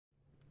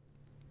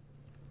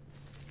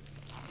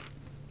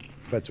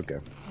That's okay.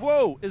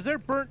 Whoa, is there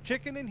burnt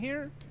chicken in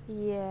here?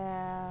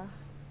 Yeah.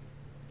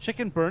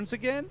 Chicken burns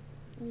again?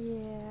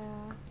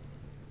 Yeah.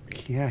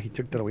 Yeah, he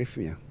took that away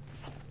from you.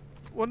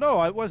 Well, no,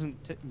 I wasn't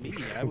me.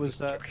 I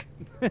was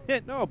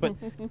no, but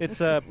it's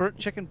burnt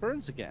chicken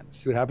burns again.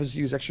 See what happens to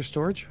use extra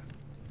storage?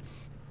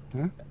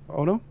 Huh?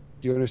 Oh no?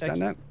 Do you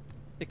understand that?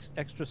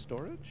 Extra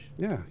storage?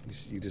 Yeah,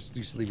 you just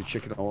used to leave your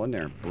chicken all in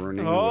there,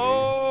 burning.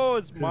 Oh,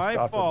 it's my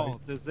Stop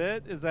fault. Is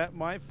it? Is that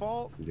my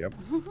fault? Yep.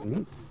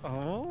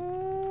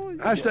 Oh.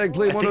 Hashtag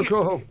play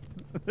OhnoCoho.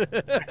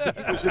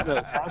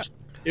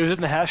 It was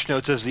in the hash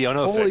notes as the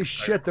Ono. Holy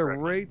shit, they're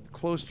right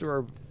close to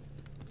our.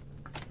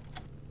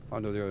 Oh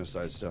no, the other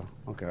side still.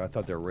 Okay, I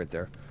thought they were right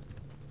there.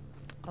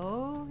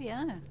 Oh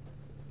yeah.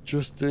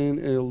 Just an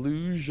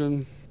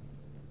illusion.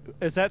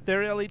 Is that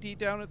their LED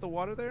down at the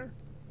water there?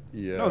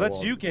 Yeah. No,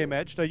 that's you,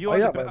 GameEdged. Are you Oh on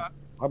yeah, the...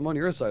 I'm on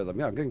your side of them.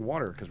 Yeah, I'm getting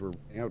water because we're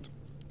out.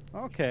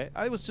 Okay,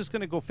 I was just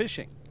gonna go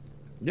fishing.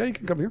 Yeah, you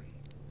can come here.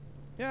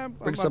 Yeah, I'm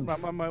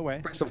on my way.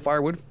 Bring some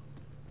firewood.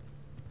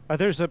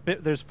 There's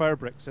fire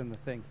bricks in the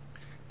thing.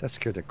 That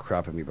scared the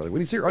crap out of me, brother.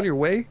 When you say you're on your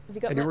way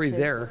and you're already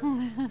there,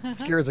 it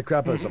scares the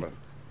crap out of someone.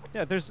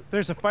 Yeah, there's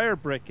a fire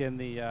brick in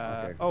the.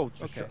 Okay. Oh,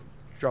 Just okay.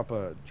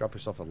 Drop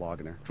yourself a log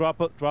in there. Drop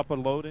a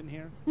load in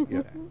here. Yeah.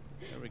 Okay.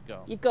 There we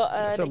go. You've got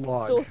That's a a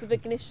log. source of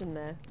ignition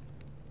there.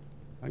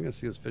 I'm gonna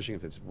see us fishing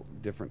if it's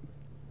different.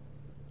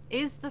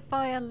 Is the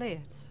fire lit?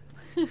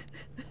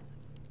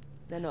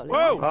 They're not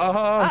Whoa!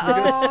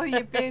 listening. Oh,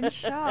 you're being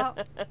sharp.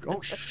 Oh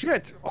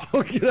shit!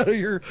 Oh, get out of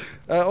here!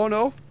 Oh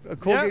no!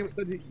 Cold Game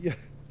said,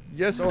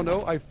 yes. Oh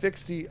no! I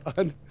fixed the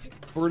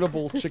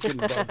unburnable chicken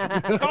bug.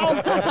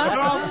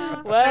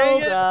 Well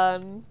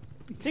done.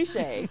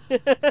 Touche.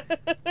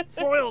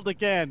 Foiled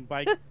again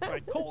by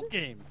Cold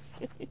Games.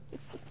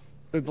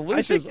 The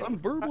delicious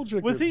unburnable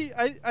chicken. Was he?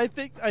 I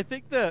think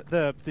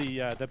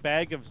the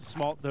bag of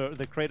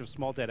the crate of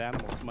small dead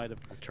animals might have.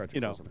 I tried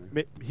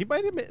to He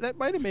might have that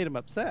might have made him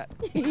upset.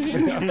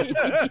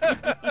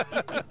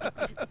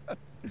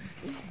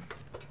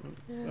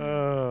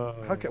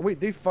 Wait,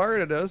 they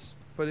fired at us,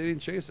 but they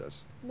didn't chase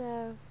us.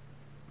 No.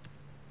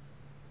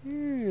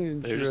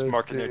 They're just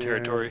marking their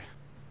territory.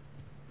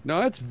 No,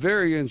 that's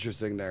very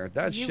interesting there.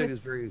 That shit is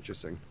very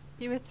interesting.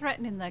 You were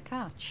threatening their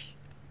catch.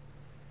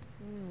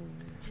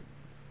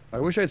 I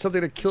wish I had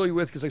something to kill you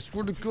with, because I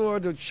swear to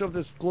God, I'd shove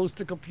this glow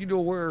stick up you know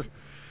where.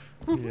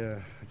 Yeah,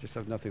 I just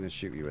have nothing to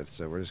shoot you with,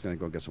 so we're just going to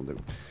go get something.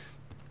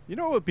 You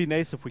know, it would be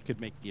nice if we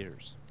could make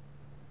gears.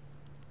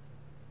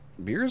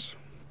 Beers?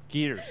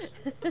 Gears.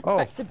 Oh.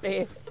 Back to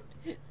beers.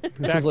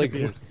 Back to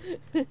beers.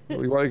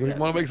 You want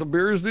to make some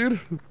beers, dude?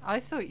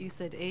 I thought you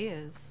said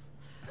ears.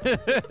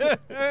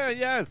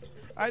 Yes,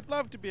 I'd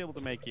love to be able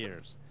to make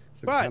ears.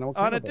 So but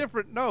on a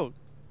different note,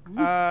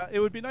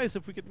 it would be nice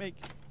if we could make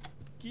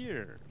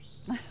gears.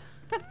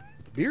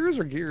 Beers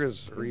or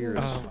gears or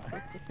ears?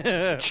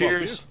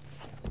 Cheers.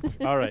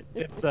 All right,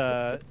 it's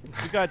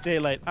we got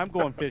daylight. I'm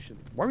going fishing.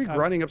 Why are we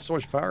grinding up so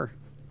much power?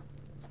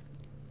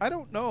 I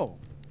don't know.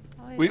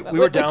 We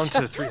were down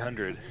to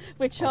 300.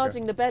 We're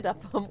charging the bed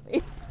up, aren't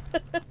we?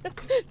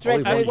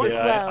 Dread knows as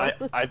well.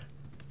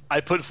 I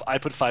put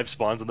 5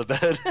 spawns on the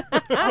bed.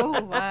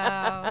 Oh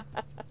wow.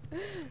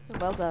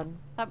 Well done.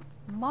 That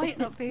might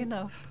not be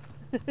enough.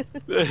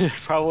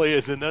 Probably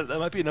isn't. That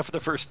might be enough for the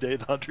first day of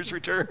the hunter's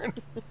return.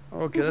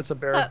 Okay, that's a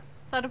bear.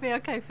 That'll be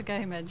okay for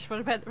GameEdged. What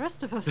about the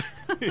rest of us?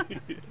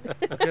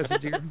 That's a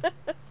deer.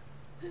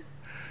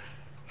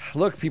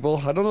 Look, people,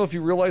 I don't know if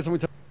you realize how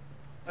many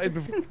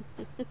times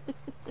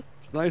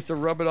it's nice to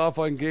rub it off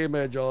on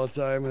GameEdged all the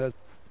time. That's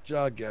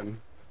shotgun.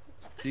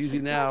 It's easy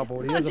now, but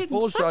when he has a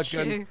full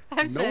shotgun,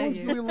 no one's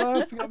really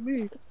laughing at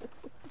me.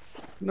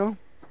 No.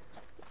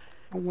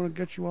 I want to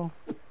get you all.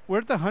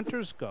 Where'd the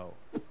hunters go?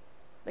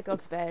 They go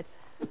to bed.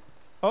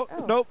 Oh,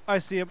 nope, I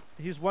see him.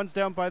 One's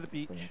down by the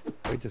beach.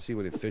 Wait to see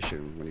when he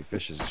fishes. When he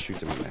fishes,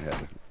 shoot him in the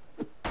head.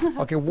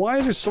 Okay, why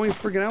is there so many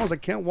freaking animals? I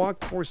can't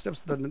walk 4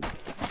 steps to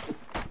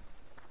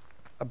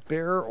a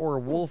bear or a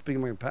wolf being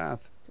in my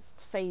path.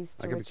 Just phase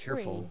through a tree. I gotta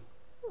be careful.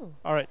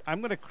 All right,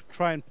 I'm gonna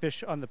try and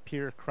fish on the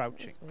pier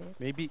crouching.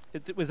 Maybe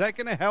was that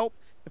gonna help?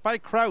 If I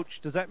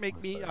crouch, does that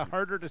make me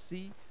harder to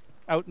see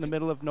out in the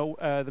middle of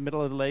the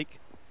middle of the lake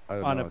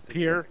on a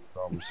pier?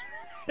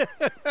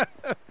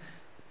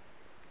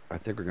 I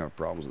think we're gonna have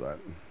problems with that.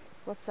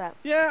 What's that?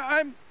 Yeah,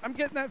 I'm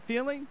getting that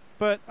feeling,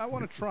 but I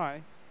want to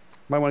try.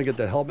 Might want to get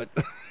that helmet.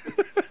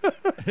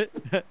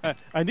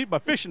 I need my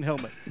fishing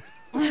helmet.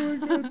 Oh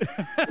my God.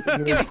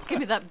 give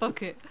me that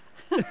bucket.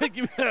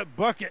 Give me that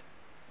bucket.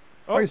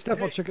 Oh, hey,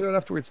 Steph, I'll check it out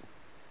afterwards.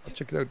 I'll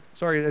check it out.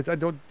 Sorry, I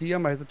don't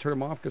DM. I have to turn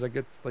them off because I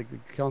get it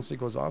constantly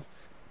goes off.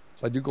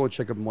 So I do go and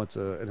check them once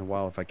in a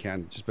while if I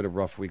can. Just been a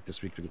rough week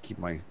this week to keep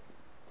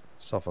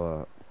myself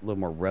a little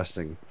more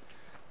resting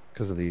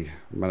because of the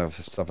amount of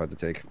stuff I had to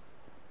take.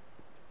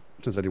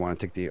 Since I didn't want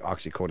to take the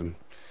oxycodone.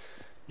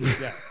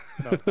 Yeah.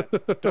 No,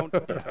 don't.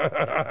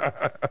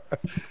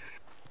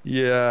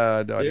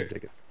 Yeah, no, I didn't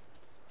take it.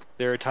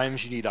 There are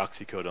times you need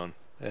oxycodone,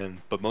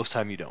 but most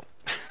time you don't.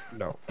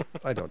 No,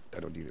 I don't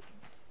need it.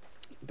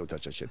 Don't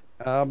touch that shit.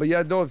 But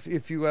yeah, no.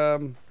 If you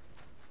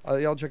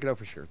Yeah, I'll check it out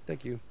for sure.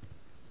 Thank you.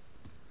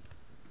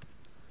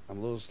 I'm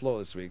a little slow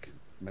this week,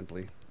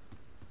 mentally.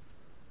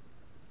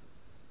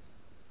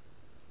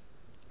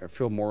 I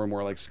feel more and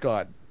more like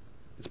Scott.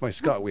 It's my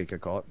Scott week, I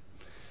call it.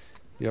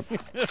 Yep.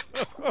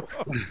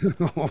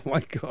 Oh my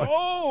god.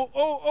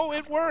 Oh!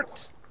 It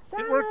worked.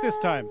 Salmon. It worked this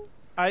time.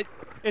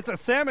 It's a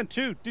salmon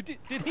too. Did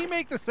he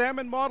make the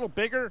salmon model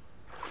bigger?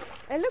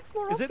 It looks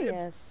more Is it-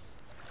 obvious.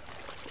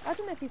 I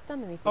don't know if he's done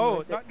anything. Oh,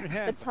 or is not it in your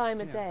hand. the time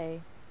of Yeah.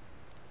 day?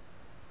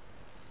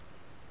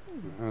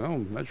 I don't know,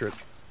 measure it.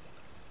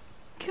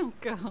 Oh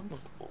God.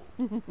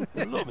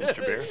 Hello,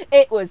 Mr. Bear.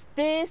 It was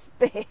this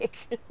big.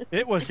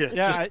 It was.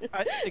 Yeah,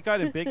 it got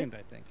embiggened,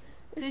 I think.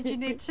 Did you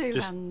need two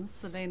Just- hands,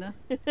 Selena?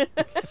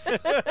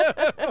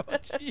 Oh,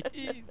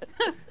 jeez.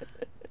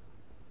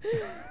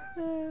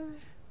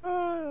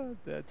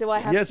 Do I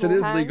have Yes, it small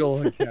is hands?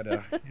 legal in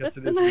Canada. Yes,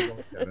 it is legal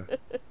in Canada.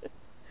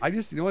 I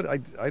just, you know what? I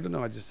don't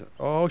know. I just.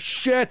 Oh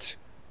shit!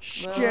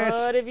 Shit!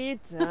 What have you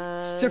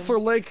done?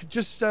 Stifler Lake,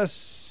 just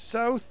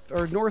south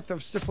or north of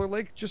Stifler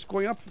Lake, just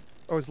going up.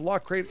 Oh, it's a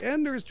lock crate,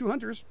 and there's 2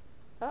 hunters.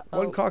 Uh-oh.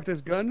 One cocked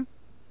his gun.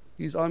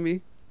 He's on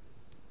me.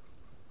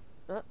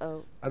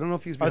 Uh-oh. I don't know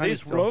if he's Are behind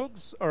these us still.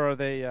 rogues or are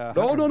they?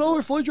 No,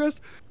 they're fully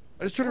dressed.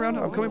 I just turned around.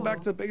 I'm coming back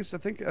Oh. to the base. I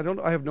think I don't.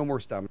 I have no more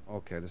stamina.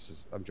 Okay,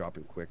 I'm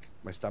dropping quick.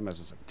 My stamina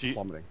is Do you-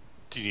 plummeting.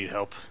 Do you need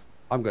help?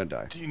 I'm gonna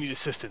die. Do you need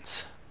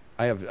assistance?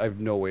 I have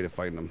no way to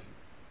fight them.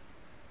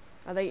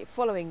 Are they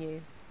following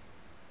you?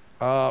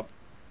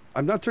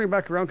 I'm not turning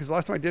back around because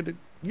last time I did it.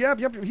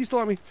 Yep, he's still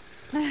on me.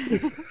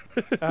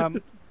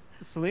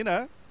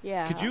 Selena,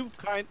 Yeah. could you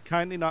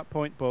kindly not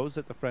point bows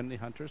at the friendly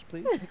hunters,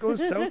 please? He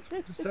goes south.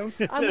 Just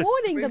south. I'm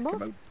warning Wait, them come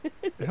off. on.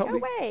 Help Go me.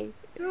 away.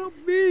 Help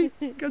me.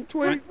 Got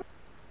 20.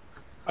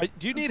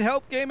 Do you need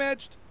help,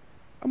 GameEdged?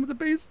 I'm at the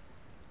base.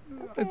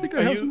 I think I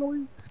Are have you- some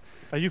knowing.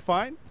 Are you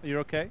fine? Are you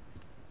okay?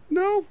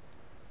 No,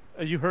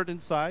 Are you hurt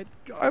inside?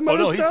 I'm Oh out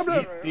no, of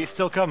stamina. he's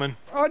still coming.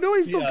 Oh no,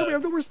 he's still Yeah. coming. I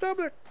have no more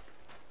stamina.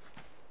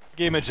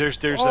 GameEdged,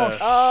 there's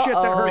Oh, shit,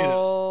 that hurt.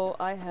 Oh,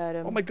 I heard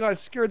him. Oh my god, it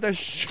scared that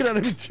shit out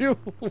of me too.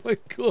 Oh my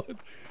god.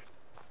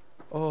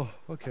 Oh,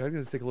 okay, I'm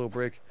gonna take a little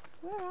break.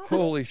 Where are they?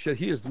 Holy shit,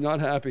 he is not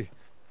happy.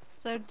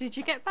 So did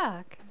you get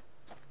back?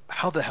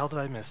 How the hell did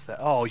I miss that?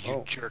 Oh, you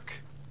Oh. jerk.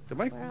 Did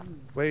my Where are-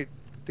 wait?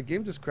 The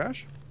game just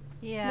crash?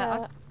 Yeah,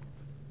 No.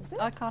 Is it?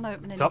 I can't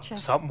open any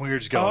chests. Something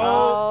weird's going on.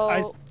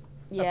 Oh, Oh,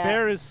 a yeah.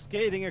 bear is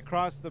skating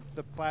across the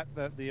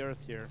earth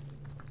here.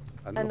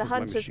 I don't know And the if it's my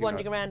hunter's machine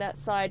wandering or- around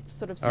outside,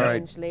 sort of All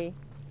right. strangely.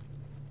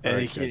 And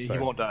Alright, he guys, sorry.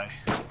 won't die.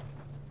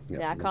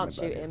 Yeah, I move can't my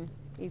shoot body. him.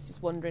 He's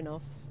just wandering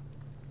off.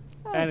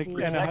 Oh, and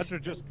dear. a hunter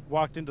just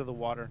walked into the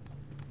water.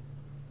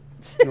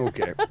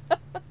 Okay.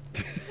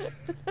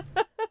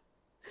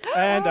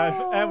 And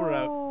we're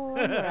out. Oh,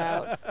 we're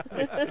out.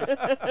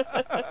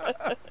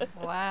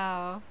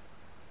 Wow.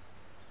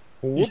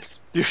 Whoops.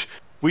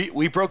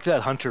 We broke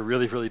that hunter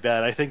really, really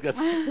bad. I think that's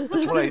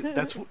what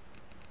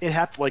it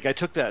happened. Like I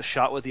took that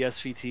shot with the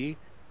SVT,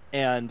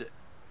 and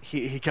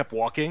he kept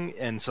walking,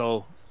 and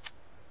so,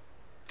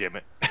 damn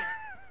it.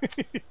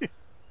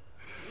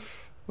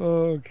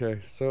 Okay,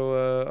 so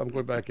I'm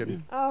going back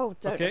in. Oh,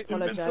 don't Okay.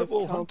 apologise, Invincible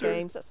Cole hunter.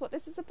 Games. That's what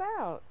this is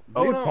about. They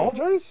Oh, no.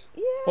 apologize?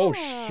 Yeah. Oh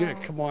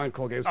shit! Come on,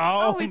 Cole Games.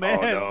 Oh, it's-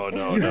 man. Oh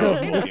no, You no,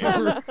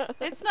 have no.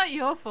 It's not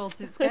your fault,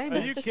 it's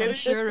GameEdged. you I'm kidding?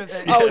 sure of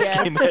it. Oh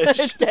yeah, GameEdged.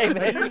 it's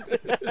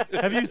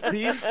GameEdged. Have you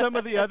seen some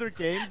of the other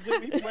games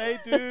that we play,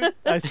 dude?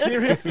 I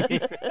seriously.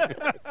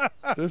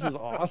 This is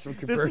awesome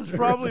compared This is to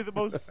probably the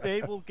most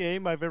stable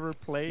game I've ever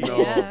played. No,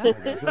 Yeah.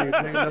 okay, so you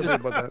think nothing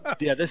about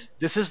that. Yeah, this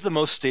is the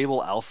most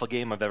stable alpha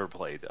game I've ever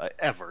played,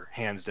 ever,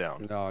 hands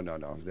down. No.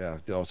 Yeah,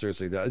 no,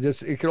 seriously.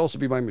 It could also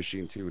be my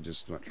machine too.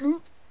 Just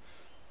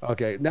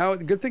okay. Now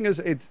the good thing is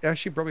it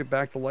actually brought me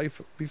back to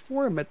life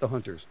before I met the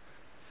hunters.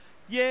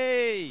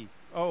 Yay!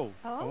 Oh,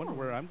 I wonder Oh.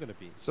 where I'm gonna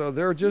be. So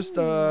they're just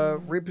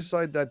right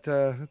beside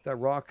that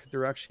rock.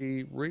 They're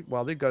actually right.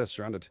 Well, they got us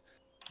surrounded.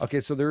 Okay,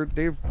 so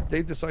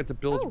they've decided to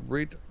build Oh.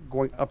 right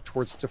going up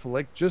towards Stifler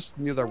Lake, just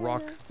near the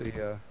rock.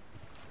 The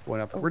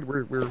going up. Oh.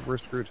 We're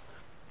screwed.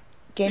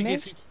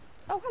 GameEdged?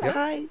 Oh, hello.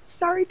 Hi,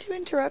 sorry to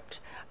interrupt.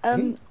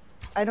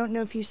 I don't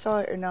know if you saw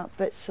it or not,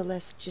 but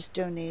Celeste just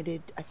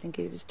donated, I think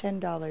it was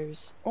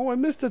 $10. Oh, I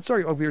missed it.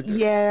 Sorry. Oh, we're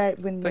Yeah,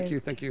 when Thank the, you,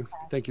 thank you.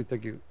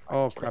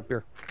 Oh, crap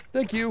beer.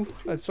 Thank you.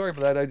 I'm sorry for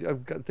that.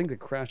 I've got a thing that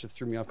crashed. It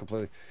threw me off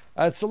completely.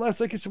 Celeste,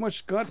 thank you so much.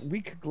 Scott,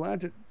 weak,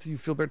 glad to you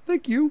feel better.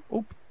 Thank you.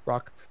 Oh,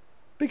 rock.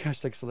 Big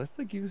hashtag Celeste.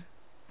 Thank you.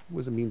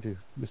 Wasn't mean to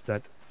miss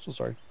that. So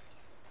sorry.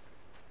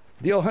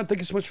 DL Hunt, thank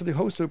you so much for the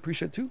host. I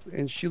appreciate it too.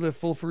 And Sheila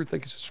Fulford,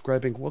 thank you for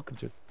subscribing. Welcome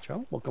to the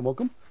channel.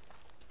 Welcome.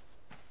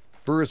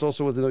 Burr is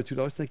also with another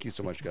 $2. Thank you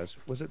so much, guys.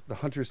 Was it the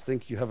hunters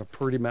think you have a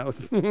purty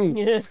mouth?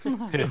 Yeah.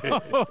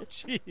 Oh,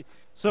 gee.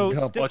 So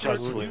God, Watch out,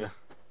 Stifler, Selena.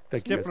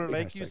 Thank you, guys. Stifler Big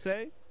Lake, you hashtags.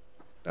 say?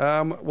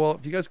 Well,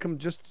 if you guys come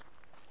just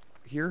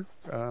here,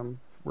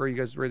 where are you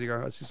guys ready to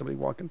go? I see somebody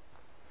walking.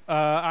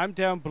 I'm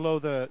down below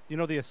the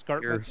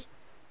escarpment. Here's-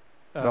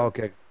 Uh,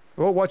 okay.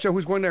 Oh, watch out!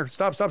 Who's going there?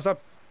 Stop!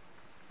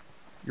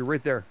 You're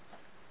right there.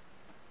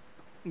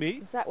 Me?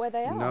 Is that where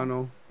they are?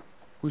 No.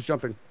 Who's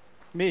jumping?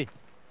 Me.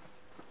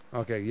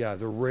 Okay, yeah,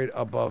 they're right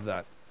above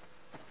that.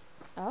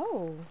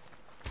 Oh.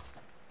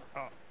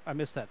 Oh, I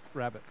missed that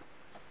rabbit.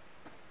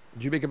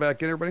 Did you make it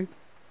back in, everybody?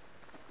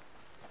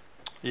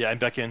 Yeah, I'm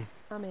back in.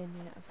 I'm in,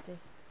 yeah, obviously.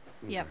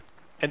 Yep.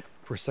 And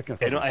For a second,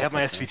 I have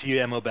my SVT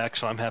ammo back,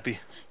 so I'm happy.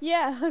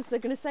 Yeah, I was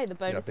going to say the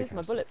bonus big is my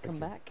house, bullets thank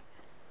come you. back.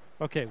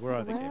 Okay, where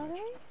are they? Where are Game?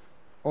 they?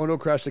 Oh no,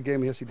 crashed the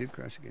game. Yes, he did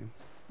crash the game.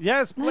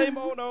 Yes, blame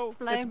Ono. It's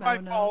Blame my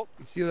Ono. fault.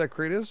 You see where that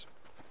crate is?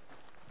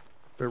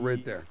 They're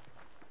right there.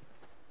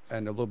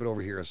 And a little bit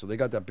over here. So they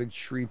got that big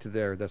tree to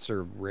there. That's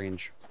their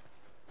range.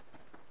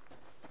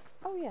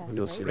 Oh, yeah. And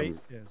you'll see great. them.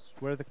 Crate is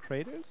where the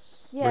crate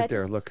is. Yeah, Right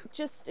there, just, look.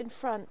 Just in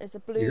front is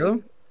a hear blue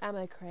them?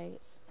 ammo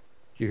crate.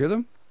 You hear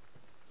them?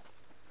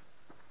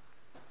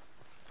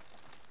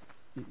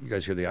 You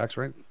guys hear the axe,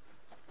 right?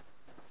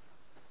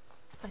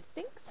 I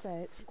think so.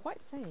 It's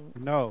quite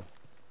faint. No.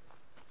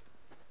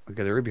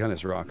 Okay, they're right behind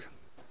this rock.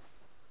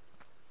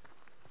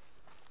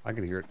 I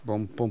can hear it.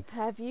 Boom, boom.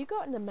 Have you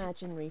got an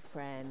imaginary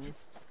friend?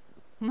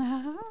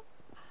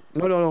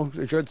 No.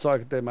 Dread saw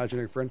the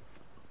imaginary friend.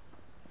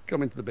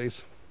 Come into the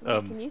base.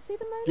 Can you see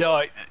them?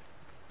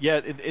 Yeah,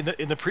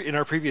 in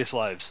our previous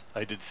lives,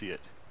 I did see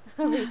it.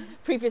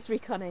 Previous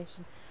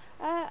recarnation.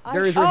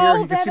 There he is right here.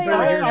 You can there see they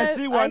right are. here. I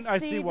see one, I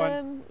see see one.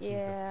 them.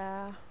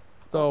 Yeah.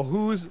 So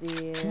who's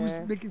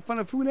Dear. making fun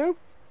of who now?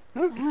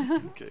 Huh?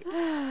 Okay.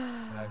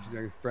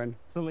 Imaginary friend.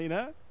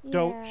 Selena,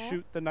 don't Yeah.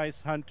 shoot the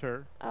nice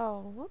hunter.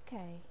 Oh,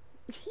 okay.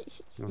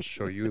 I'll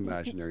show you,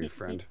 imaginary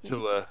friend.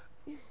 So,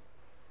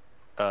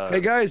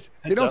 Hey guys,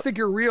 they heads don't up. think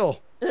you're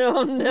real.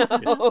 Oh no!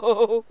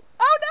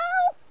 Oh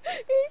no!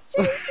 He's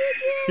chasing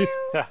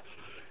you!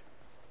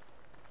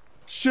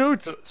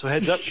 Shoot! So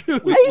heads up.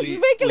 Shoot. He's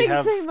we wiggling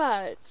have, too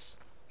much.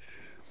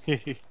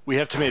 we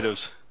have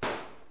tomatoes.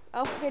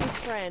 I'll forget his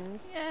friend.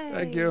 Yay.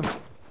 Thank you.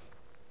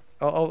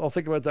 I'll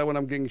think about that when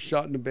I'm getting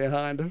shot in the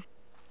behind.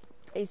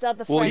 His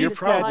other Well, friend you're is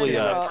behind probably the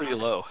rock. pretty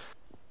low.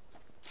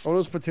 Oh,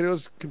 those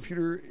potatoes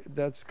computer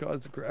that's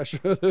caused the crash.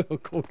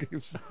 Cold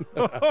games.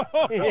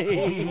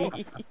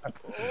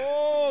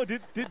 Oh,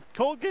 did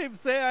Cold Game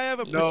say I have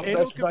a No, potato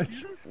that's computer?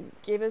 nice.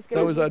 Give as good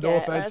That as was, you no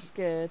get. offense. That's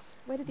good.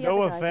 Where did the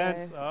No other guy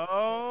offense. go?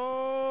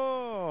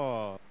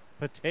 Oh,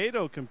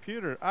 potato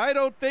computer. I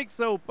don't think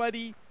so,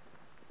 buddy.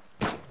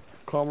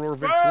 Commodore Oh,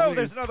 Victoria.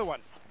 there's another one.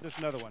 There's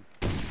another one.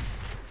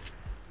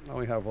 I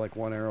only have like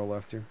one arrow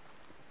left here.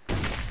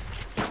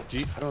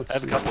 Gee, I don't I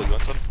have a see couple. You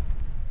want some?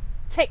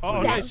 Take Oh,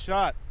 down. nice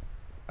shot.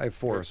 I have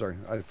four. Sorry,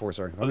 I had four.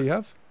 Sorry. How many do you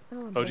have?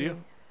 Oh, I'm Oh, do you?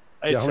 bleeding.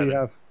 I had Yeah, how many do you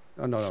 7. have?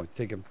 Oh no,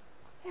 take him.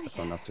 There we That's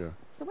go. not enough to.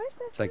 So where's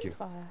the Thank you.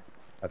 campfire?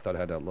 I thought I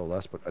had a little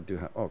less, but I do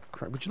have. Oh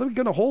crap! Would you let me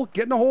get in a hole?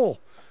 Get in a hole.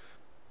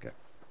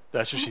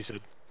 That's what she said.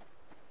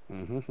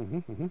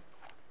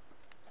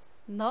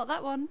 Not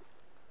that one.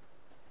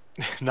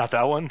 Not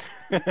that one.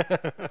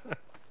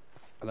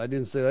 And I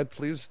didn't say that.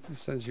 Please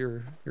send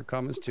your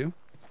comments too.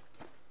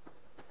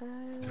 Uh,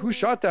 Who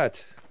shot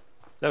that?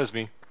 That was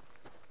me.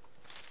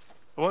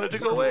 I wanted to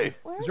go away.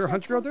 where Is there a that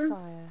hunter out there?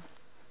 campfire?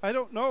 I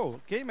don't know.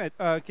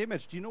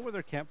 GameEdged, do you know where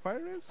their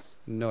campfire is?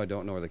 No, I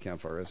don't know where the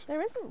campfire is.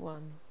 There isn't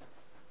one.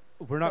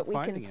 We're not But we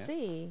finding can it.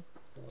 see.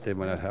 They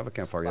might not have a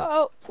campfire yet.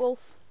 Oh,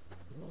 wolf.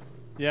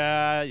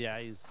 Yeah,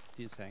 he's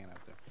hanging out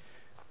there.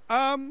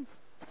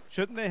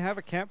 Shouldn't they have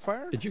a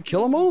campfire? Did you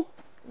kill them all?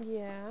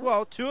 Yeah.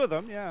 Well, 2 of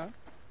them, yeah.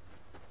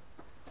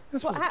 You're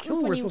What supposed to happens kill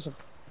 'em. when We're you- supposed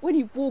to- When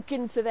you walk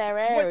into their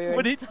area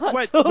What and start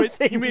you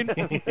taunting mean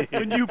them.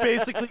 when you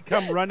basically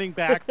come running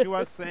back to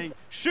us saying,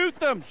 "Shoot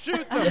them!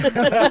 Shoot them!"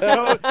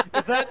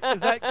 Is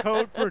that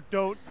code for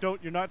don't?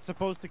 You're not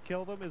supposed to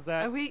kill them. Is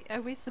that?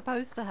 Are we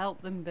supposed to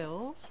help them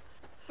build?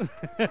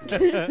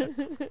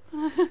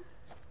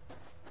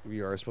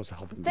 We are supposed to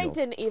help them They build.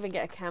 didn't even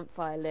get a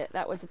campfire lit.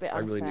 That was a bit I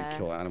unfair. really need to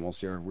kill animals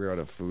here. We're out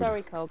of food.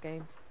 Sorry, Cold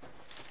Games.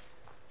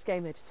 It's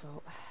GameEdged's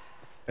fault.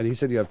 And he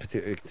said you have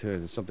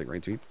something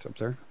right to eat up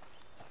there.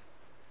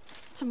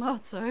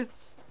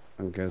 Tomatoes.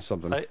 Okay,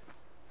 something.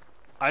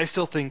 I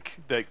still think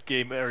that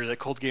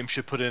Cold Game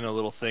should put in a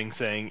little thing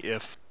saying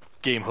if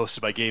game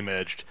hosted by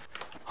GameEdged,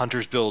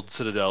 hunters build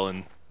Citadel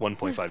in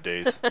 1.5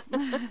 days.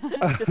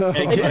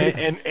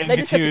 and They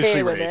just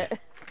continuously appear with raid. it.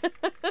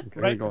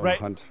 Okay, go right,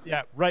 hunt.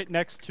 yeah, right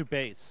next to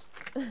base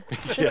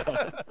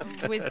Yeah.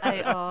 With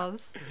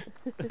ARs.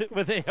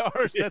 with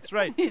ARs. That's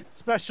right.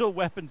 Special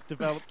weapons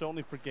developed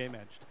only for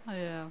GameEdged. Oh,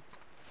 yeah.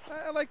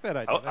 I like that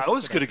idea. I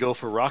was gonna go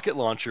for rocket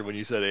launcher when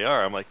you said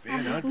AR. I'm like,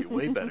 man, that'd be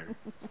way better.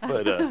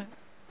 But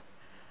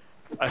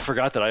I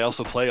forgot that I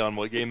also play on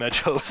what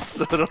GameEdged hosts,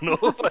 so I don't know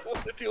if I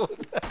want to deal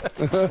with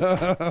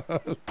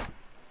that.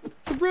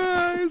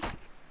 Surprise!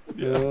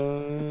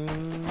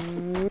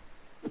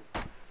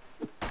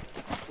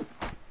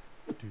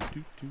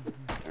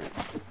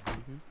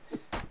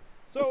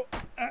 So,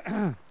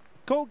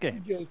 Cold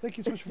Games. Thank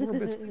you so much for 4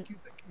 bits.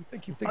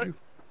 Thank you.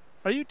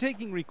 Are you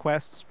taking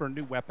requests for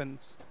new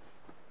weapons?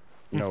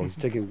 No, he's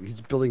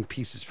building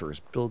pieces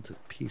first. Build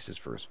pieces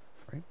first,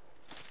 right?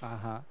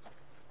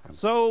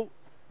 So,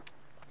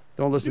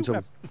 Don't listen New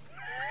to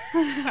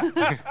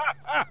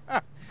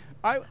him.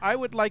 I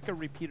would like a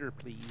repeater,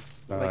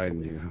 please. I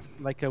knew.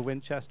 Like a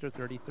Winchester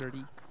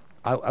 3030.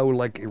 I would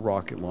like a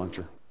rocket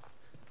launcher.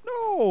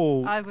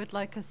 No. I would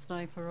like a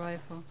sniper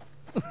rifle.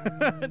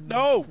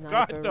 No.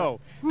 Sniper God, no.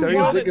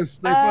 Daddy's like a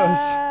snipe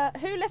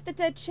us. Who left the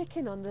dead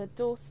chicken on the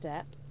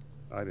doorstep?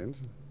 I didn't.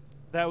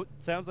 That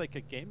sounds like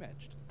a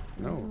GameEdged.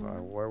 No.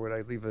 Why would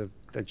I leave a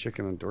dead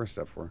chicken on the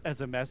doorstep for?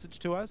 As a message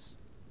to us?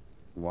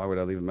 Why would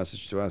I leave a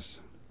message to us?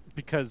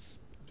 Because,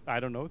 I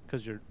don't know,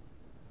 because you're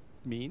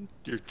mean?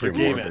 You're pretty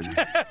gaming.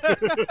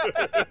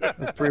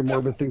 That's a pretty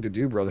morbid thing to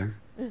do, brother.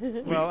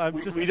 Well,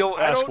 I'm just. We don't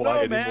I ask don't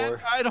why know, man.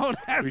 anymore. I don't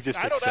ask. We just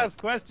I don't accept. ask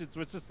questions.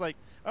 It's just like,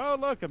 oh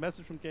look, a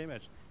message from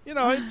GameEdged. You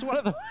know, it's one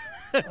of the.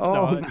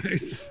 Oh, No,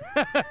 nice.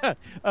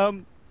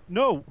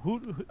 No.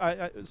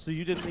 So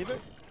you didn't leave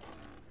it?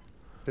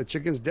 The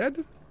chicken's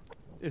dead?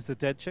 Is a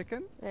dead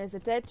chicken? There's a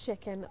dead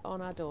chicken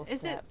on our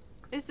doorstep.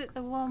 Is it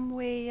the one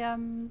we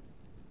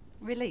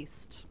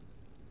released?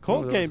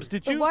 Cold those Games, are-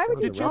 did But you? why would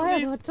you did die on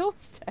leave- our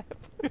doorstep?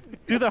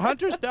 Do the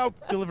hunters now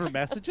deliver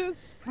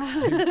messages?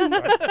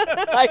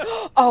 Like,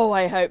 oh,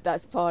 I hope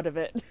that's part of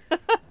it.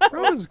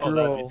 Rose Oh,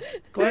 that'd girl. be-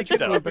 Glad Thank you you,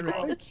 feel Robin better.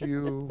 Girl. Thank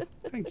you.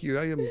 Thank you.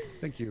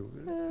 Thank you.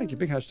 Thank you.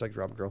 Big hashtag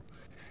Robin girl.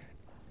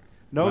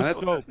 No What?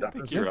 snow.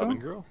 Thank you, Robin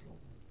Girl.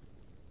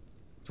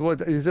 So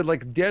what is it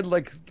like dead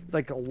like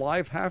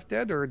alive half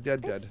dead or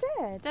dead It's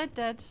dead? dead.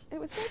 Dead. It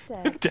was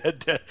dead.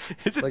 Dead.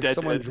 Is it Like dead?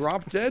 someone dead?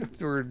 dropped dead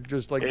or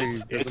just like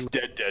It's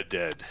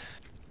dead.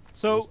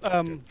 So,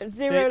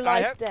 Zero I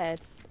life have-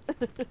 dead.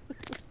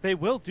 they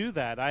will do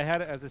that. I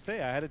had, as I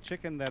say, I had a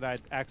chicken that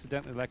I'd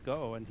accidentally let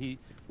go, and he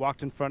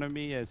walked in front of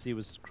me as he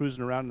was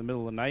cruising around in the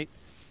middle of the night,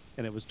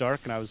 and it was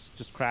dark, and I was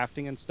just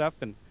crafting and stuff,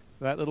 and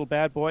that little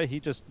bad boy, he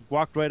just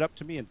walked right up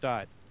to me and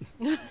died,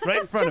 right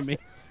in front of me.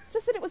 It's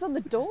just that it was on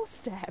the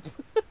doorstep.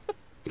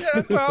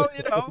 Yeah, well,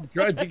 you know.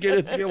 tried to get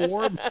it to get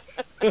warm.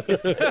 I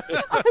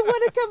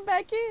want to come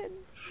back in.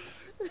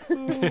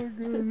 Oh my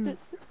god.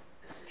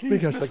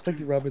 Big hashtag. Thank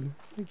you, Robin.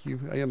 Thank you.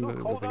 I am So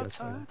the cold big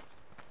outside.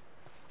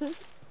 hashtag.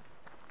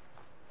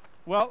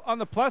 Well, on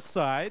the plus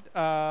side,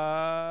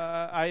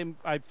 I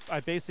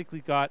basically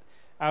got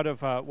out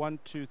of 1,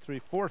 2, 3,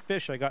 4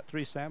 fish. I got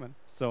 3 salmon,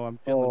 so I'm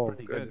feeling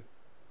pretty good.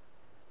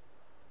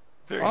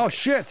 Very Oh nice.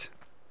 shit!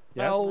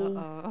 Yes. Oh.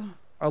 Uh-oh.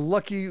 A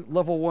lucky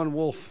level 1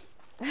 wolf.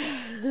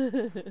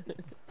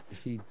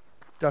 He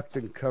ducked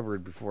and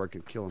covered before I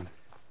could kill him.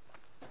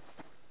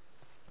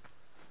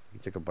 He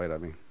took a bite at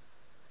me.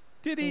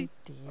 Did he?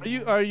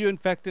 dear. Are you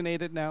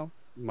infectinated now?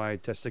 My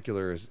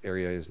testicular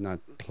area is not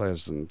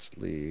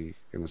pleasantly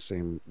in the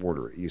same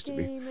order it used to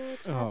be.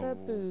 Damage, have a Oh.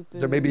 boo-boo.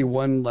 There may be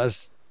one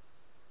less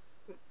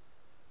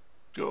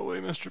Go away,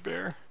 Mr.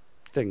 Bear.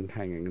 thing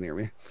hanging near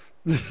me.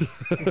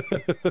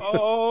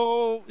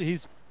 Oh,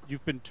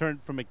 you've been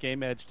turned from a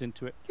GameEdged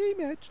into a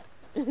GameEdged.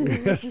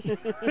 Yes.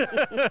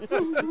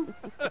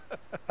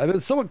 I've been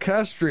somewhat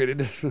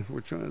castrated. We're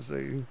trying to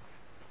say.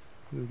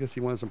 I guess he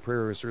wanted some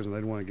prayer racers and I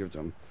didn't want to give it to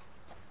him.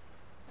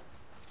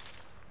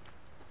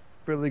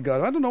 Really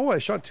got. I don't know why I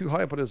shot too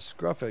high up on his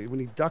scruff. When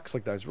he ducks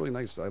like that, it's really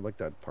nice. I like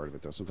that part of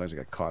it though. Sometimes I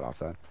get caught off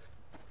that.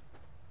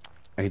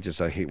 I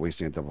hate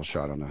wasting a double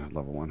shot on a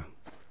level 1.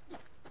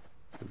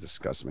 It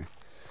disgusts me.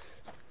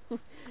 You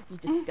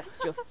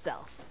disgust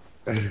yourself.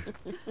 It's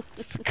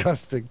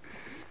disgusting.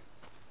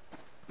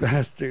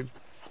 Bastard.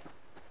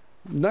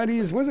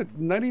 90s, was it?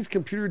 90s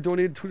computer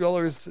donated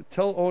 $2.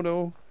 Tell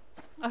Ono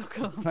Oh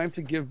god. time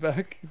to give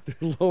back the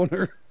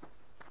loaner.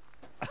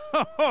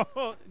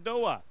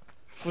 Noah,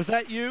 was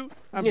that you?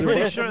 I'm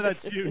pretty sure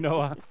that's you,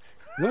 Noah.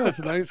 No, it's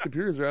the 90s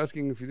computers are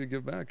asking if you did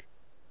give back.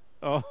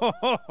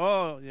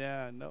 Oh,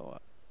 yeah, Noah.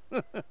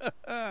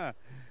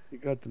 You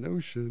got the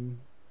notion,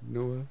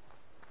 Noah.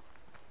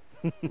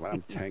 Wow,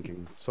 I'm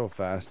tanking so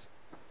fast.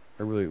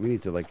 We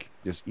need to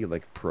just eat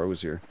like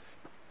pros here.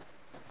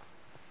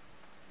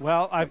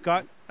 Well, I've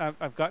got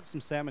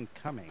some salmon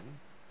coming.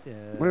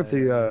 What if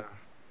the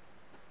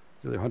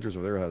other hunters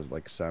over there has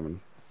like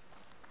salmon?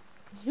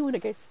 You want to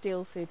go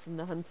steal food from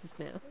the hunters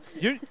now?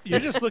 You're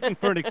just looking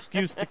for an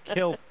excuse to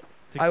kill.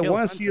 I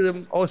want to see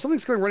them. Oh,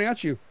 something's coming running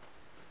at you.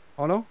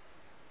 Oh no.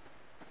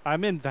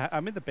 I'm in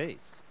the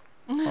base.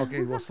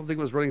 Okay, well something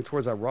was running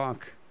towards that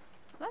rock.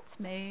 That's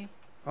me.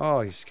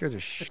 Oh, he scared the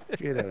shit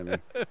out of me.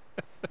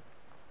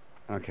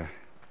 Okay.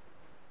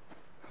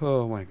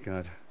 Oh my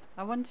god.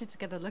 I wanted to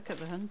get a look at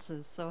the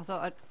hunters, so I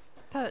thought I'd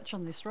perch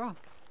on this rock.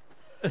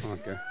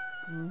 Okay.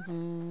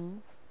 Mm-hmm.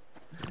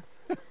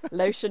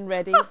 Lotion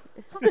ready.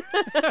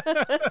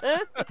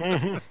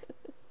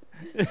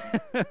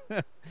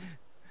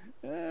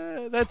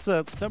 That's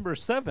number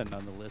 7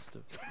 on the list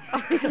of.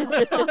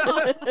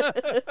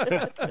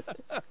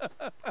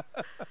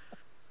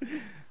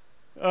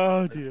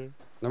 Oh dear.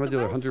 I'm gonna do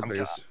the hunter I'm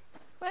base.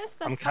 Where's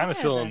the I'm kinda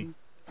fire, feeling-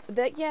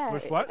 then? Yeah,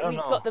 Where's what? I we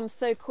don't got know. them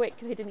so quick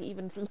they didn't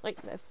even light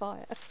their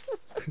fire.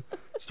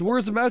 So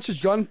where's the matches,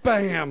 John?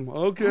 Bam.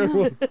 Okay.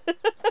 Well,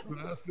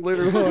 I'll ask you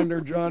later on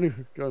there, John. You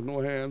got no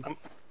hands.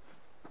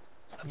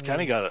 I've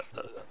kind of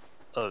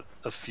got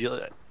a feel.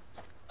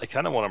 I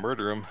kind of want to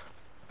murder him.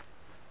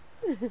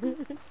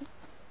 You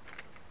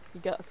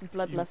got some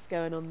bloodlust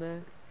going on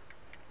there.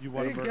 You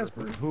want Hey, to murder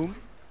Casper. whom?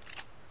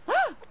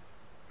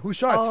 Who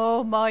shot?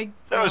 Oh my gosh,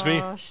 That was me.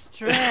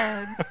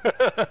 Dreads.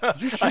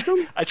 Did you shoot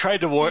them? I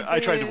tried to warn. You I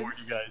tried to did. warn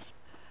you guys.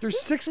 There's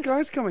 6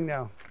 guys coming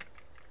now.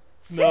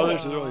 No,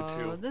 there's Six. only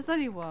Oh, 2. there's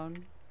only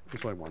one.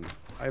 There's only one.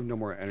 I have no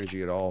more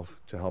energy at all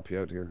to help you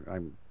out here.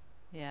 I'm.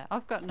 Yeah,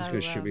 I've got no. gonna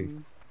shoot me.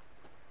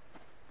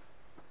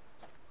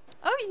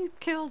 Oh, you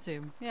killed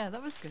him. Yeah,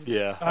 that was good.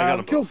 Yeah, I got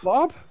him. Killed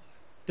Bob.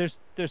 There's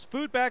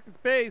food back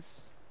at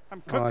base.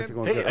 I'm Oh, I have to cooking.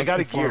 go Hey, get- I I'm got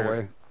too a far gear.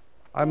 away.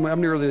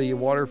 I'm near the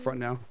waterfront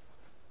now.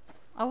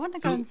 I want to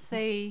go and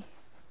see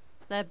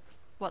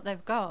what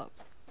they've got.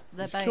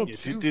 Their He's killed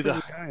base. Yeah, 2 do the-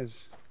 freaking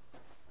guys.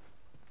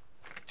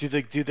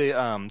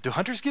 Do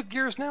hunters give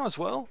gears now as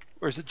well,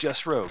 or is it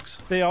just rogues?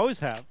 They always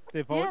have.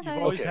 You've they-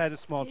 always Okay. had a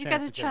small You chance.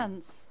 get a of getting-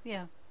 chance.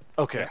 Yeah.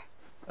 Okay,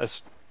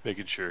 that's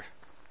making sure.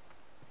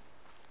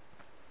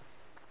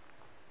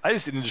 I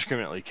just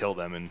indiscriminately kill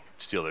them and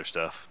steal their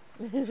stuff.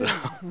 So. Did you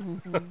have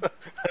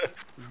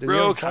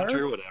Rogue fire?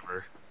 hunter,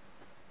 whatever.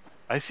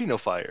 I see no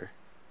fire.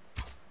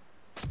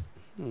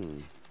 Who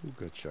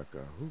good, Chaka?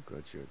 Who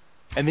good, you?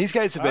 And these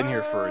guys have been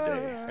here for a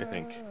day, I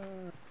think.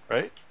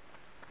 Right?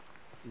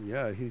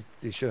 Yeah,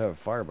 he should have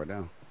fire by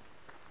now.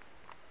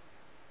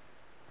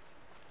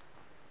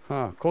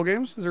 Huh? Cold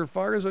games? Is there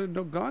fire? Is it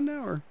gone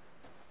now, or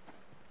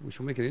we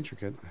should make it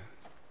intricate?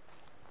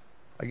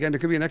 Again, there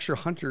could be an extra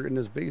hunter in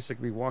this base that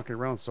could be walking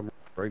around somewhere,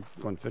 right?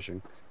 Going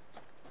fishing.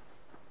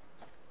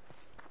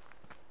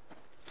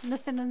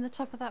 Nothing on the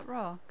top of that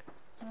rock.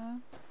 No.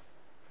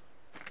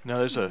 No,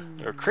 there's a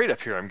crate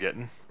up here I'm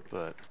getting,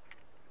 but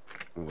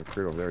Oh, the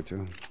crate over there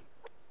too.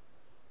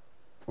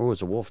 Oh,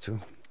 it's a wolf too.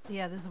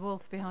 Yeah, there's a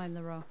wolf behind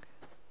the rock.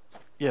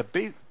 yeah,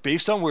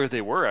 based on where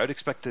they were, I'd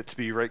expect it to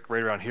be right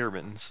around here,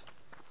 Mittens.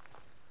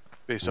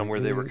 Based on where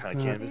they were kind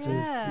of canvassing.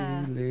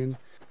 Yeah. Feeling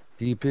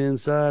deep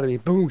inside of me.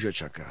 Boom,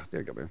 Chaka.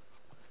 There you go,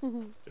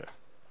 man. Yeah.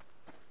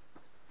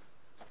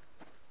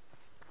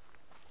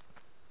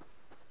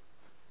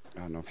 I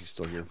don't know if he's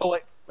still here. Oh,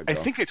 Might I be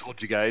off. think I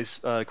told you guys.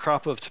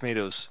 Crop of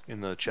tomatoes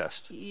in the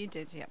chest. You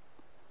did, yeah.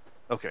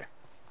 Okay.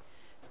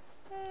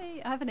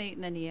 Hey, I haven't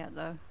eaten any yet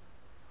though.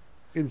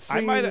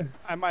 Insane.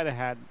 I might have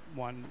had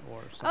one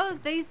or Oh, something.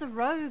 these are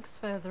rogues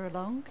further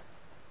along.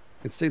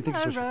 Insane. Thank you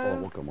so much for Hello,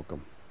 following. rogues.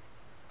 Welcome.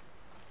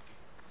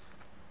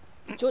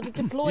 Do you want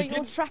to deploy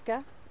your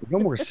tracker? No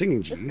more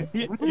singing, G.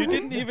 You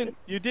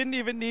didn't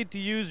even need to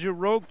use your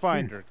rogue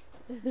finder.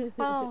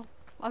 Well,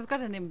 I've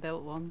got an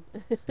inbuilt one.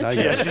 Now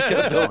you Yeah, got it. just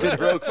got a built-in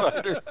rogue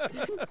finder.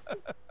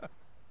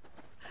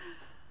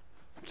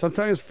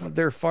 Sometimes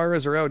their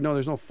fires are out. No,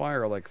 there's no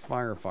fire. Like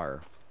fire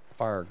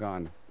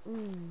gone.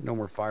 No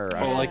more fire.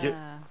 Oh, Actually.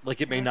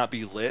 like it may not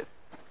be lit.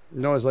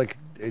 No, it's like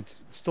it's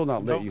still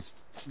not lit. No- You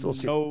still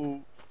see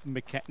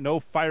no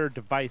fire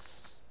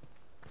device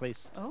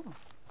placed. Oh,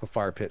 a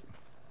fire pit.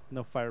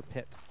 No fire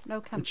pit. no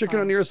The campfire. chicken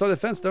on the other side of the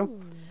fence, though.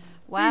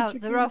 Wow,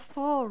 chicken. there are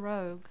 4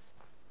 rogues.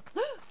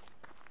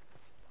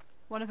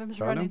 One of them's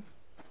Found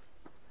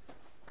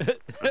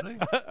running.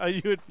 Are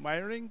you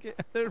admiring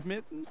their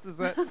mittens? Is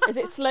that? Is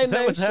it slow Is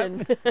that what's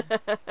motion?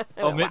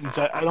 Oh, Mittens,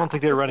 I don't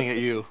think they're running at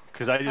you,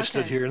 because I just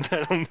stood Okay. here and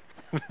then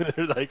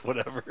they're like,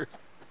 whatever.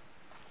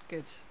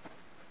 Good.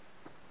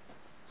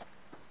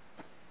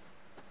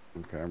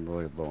 Okay, I'm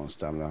really low on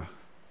stamina.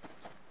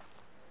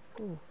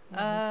 Ooh,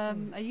 Are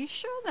you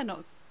sure they're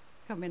not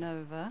coming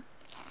over?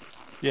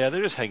 Yeah,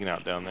 they're just hanging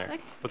out down there.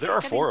 Like, But there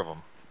are getting 4 of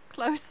them.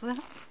 Closer.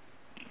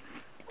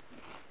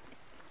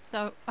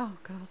 So, oh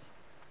god.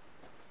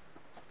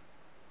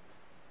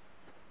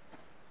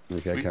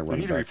 Okay, I We- can't we run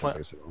need to back. replan-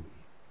 Okay, so-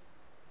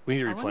 We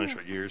need to I replenish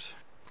wonder- our gears.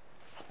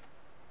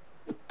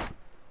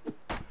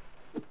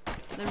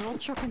 They're all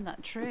chopping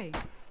that tree.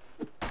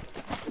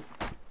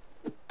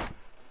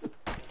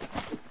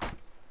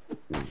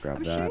 Grab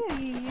I'm that. sure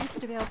you used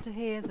to be able to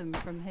hear them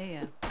from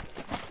here.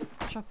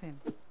 Chopping.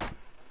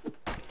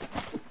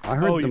 I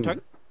heard Oh, you them.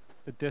 took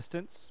the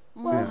distance.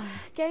 Well,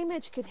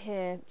 GameEdged could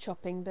hear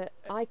chopping, but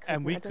I couldn't.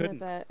 And we I don't couldn't.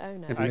 know about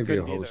Ono. It I may be a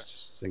couldn't either.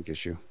 host sync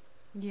issue.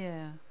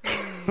 Yeah.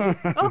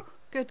 Oh,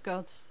 good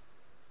gods.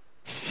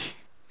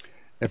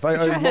 If I'd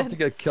love to Dreads.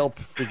 get kelp,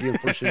 freaking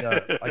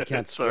unfortunately, I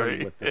can't swim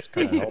Sorry. with this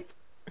kind of health.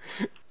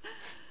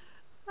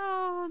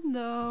 Oh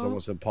no. It's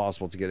almost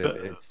impossible to get it.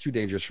 It's too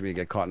dangerous for me to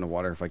get caught in the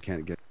water if I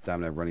can't get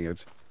stamina running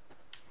out.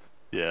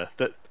 Yeah,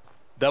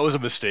 that was a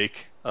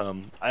mistake. I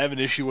have an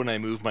issue when I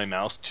move my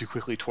mouse too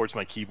quickly towards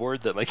my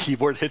keyboard that my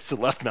keyboard hits the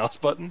left mouse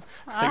button.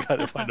 I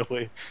gotta find a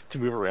way to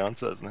move around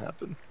so that doesn't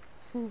happen.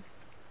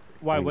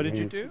 Why? What did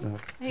you do?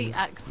 He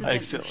accidentally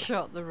Accidentally.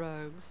 shot the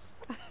rogues.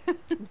 Oh,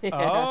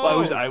 Well,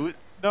 I was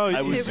no. I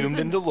It was was zoomed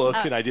an in to look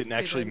and I didn't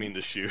actually mean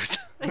accident. to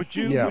shoot. Would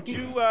you? Yeah. Would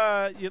you?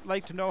 You'd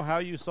like to know how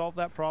you solve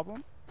that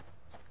problem?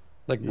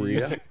 Like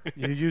Maria,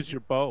 You use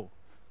your bow.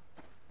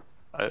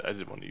 I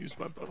didn't want to use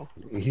my bow.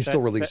 he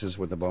still releases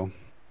with the bow.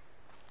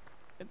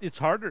 It's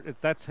harder.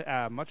 That's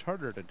much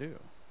harder to do.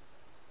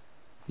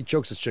 He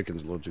chokes his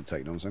chickens a little too tight,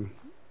 you know what I'm saying?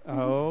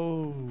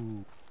 Oh,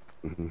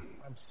 Mhm.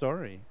 I'm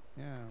sorry.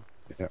 Yeah.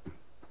 Yeah.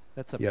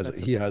 That's a.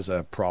 He has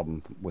a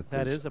problem with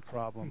That his, is a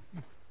problem.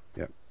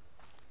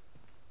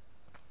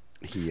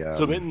 he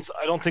So Mittens,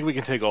 I don't think we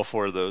can take all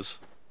 4 of those.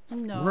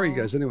 No. Where are you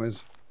guys,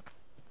 anyways?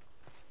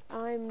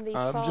 I'm the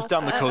Just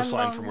down the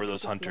coastline along from where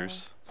those fastest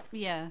hunters.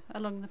 Yeah,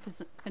 along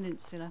the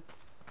peninsula.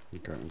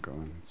 Okay, I'm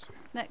going. Let's see.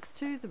 Next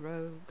to the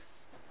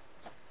rogues.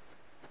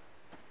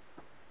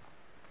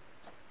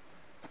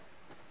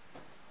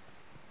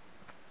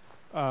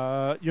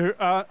 You're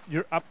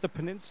up the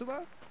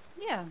peninsula?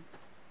 Yeah.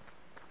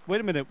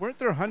 Wait a minute, weren't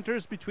there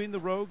hunters between the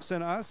rogues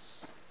and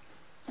us?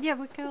 Yeah,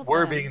 we killed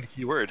We're them. being the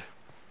key word.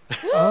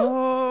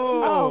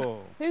 Oh.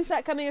 Who's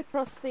that coming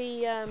across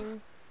the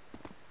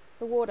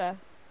water?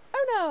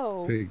 Oh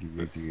no! Pig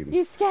eating.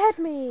 You scared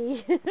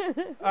me.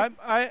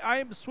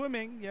 I'm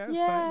swimming. Yes,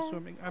 Yeah. I'm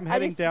swimming. I'm I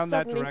heading just down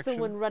that suddenly direction.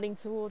 someone running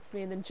towards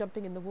me and then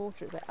jumping in the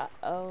water. It's like,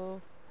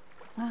 uh-oh.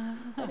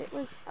 And it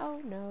was,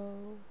 oh no.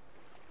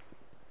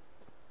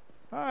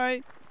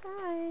 Hi.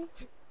 Hi.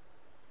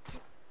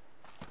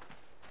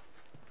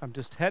 I'm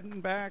just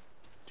heading back.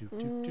 Do, do,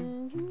 do.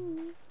 Mm-hmm.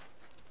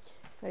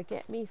 Gotta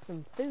get me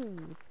some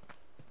food.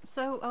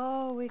 So,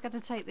 we're going to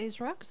take these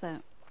rogues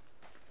out.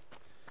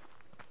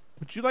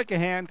 Would you like a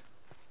hand?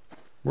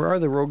 Where are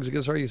the rogues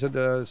again? Sorry, you said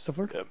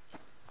Stifler? Yep.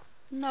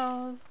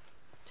 No.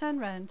 Turn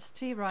round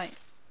to your right.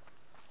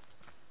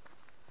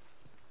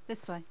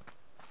 This way.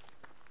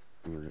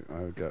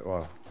 I've got,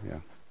 well, yeah.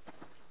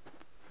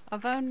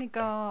 I've only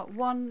got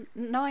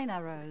 9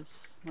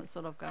 arrows. That's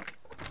all I've got.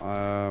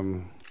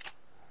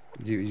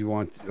 You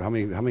want, how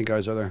many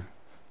guys are there?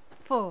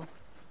 4.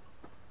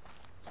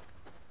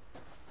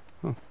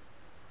 Huh.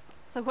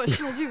 So what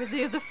should I do with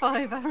the other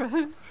 5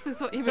 arrows?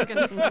 Is what you were going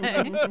to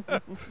say.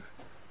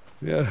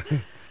 Yeah.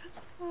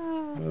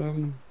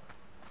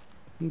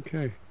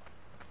 Okay.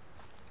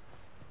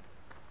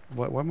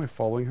 What am I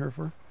following her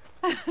for?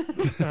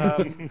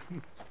 You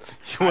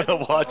want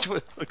to watch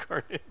with the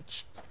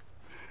carnage?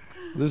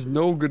 There's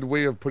no good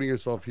way of putting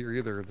yourself here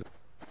either. It's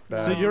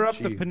bad. So you're up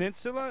the Gee.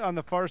 peninsula on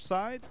the far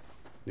side?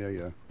 Yeah,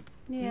 yeah.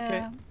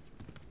 Yeah.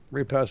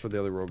 Right past where the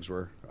other rogues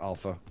were.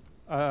 Alpha.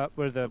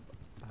 Where the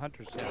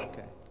hunters. Yeah,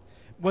 okay.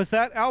 Was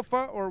that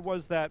Alpha or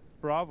was that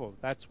Bravo?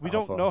 We Alpha.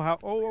 don't know how.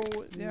 Oh,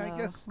 yeah, No, I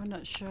guess. We're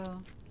not sure.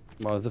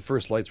 Well, the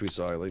first lights we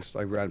saw, at least.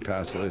 I ran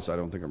past at least. I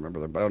don't think I remember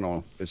them, but I don't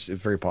know. It's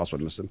very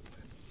possible I missed them.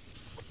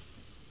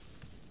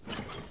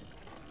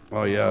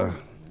 Oh, yeah.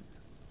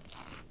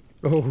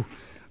 Oh.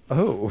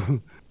 Oh.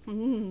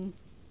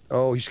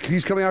 Oh,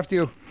 he's coming after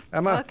you.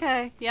 Emma.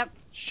 Okay, yep.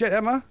 Shit,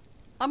 Emma.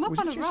 I'm up Was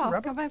on he a chasing a rock.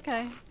 rabbit? I'm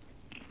okay.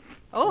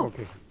 Oh,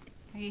 Okay.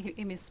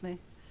 he missed me.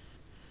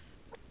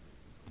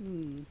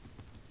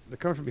 They're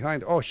coming from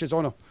behind. Oh, shit,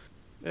 Ono.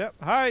 Yep.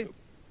 Hi.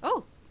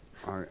 Oh.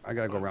 All right, I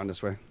gotta go around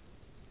this way.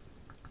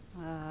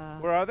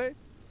 Where are they?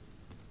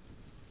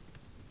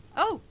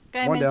 Oh,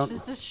 One down. GameEdged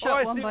has just Oh,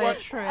 I shot one see by one. a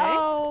tree.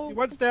 Oh,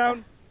 One's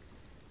down.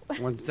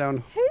 One's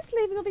down. who's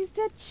leaving all these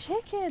dead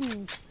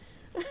chickens?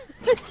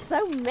 It's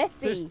so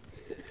messy.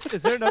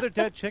 Is there another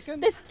dead chicken?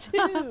 There's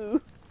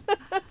 2.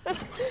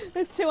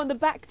 There's 2 on the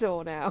back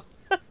door now.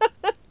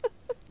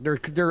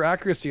 Their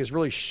accuracy is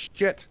really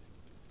shit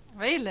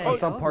Really? on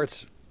some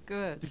parts.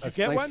 Good. Did you That's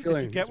get a nice one?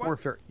 feeling. Did you get It's more one?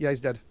 fair. Yeah, he's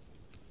dead.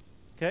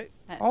 Okay.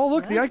 Oh,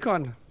 look, the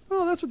Excellent. icon.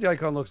 Oh, that's what the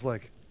icon looks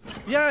like.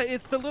 Yeah,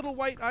 it's the little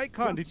white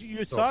icon. Did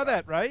you so saw bad.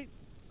 that, right?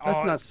 That's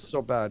Oh, not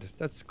so bad.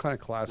 That's kind of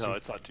classy. No,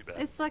 it's not too bad.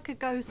 It's like a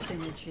ghost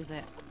image, is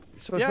it?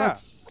 So it's Yeah.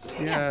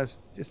 not. Yeah,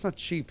 it's not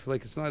cheap.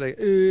 Like it's not a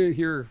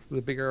here with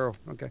a big arrow.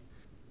 Okay.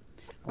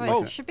 Right,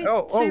 Oh. should be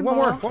Oh, 2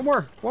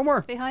 one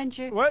more. behind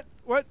you What?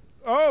 What?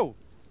 Oh,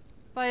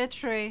 by a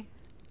tree.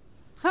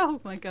 Oh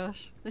my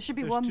gosh. There should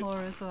be There's one 2 more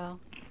as well.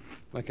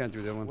 I can't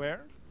do that one.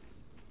 where?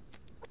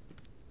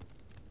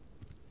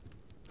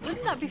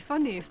 Wouldn't that be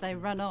funny if they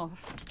ran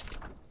off?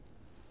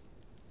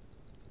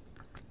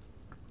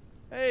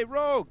 Hey,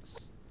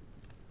 rogues.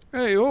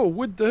 Hey, oh,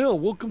 what the hell?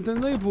 Welcome to the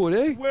neighborhood,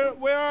 eh?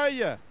 Where are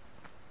you?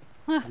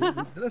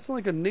 Did that sound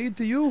like a nade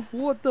to you?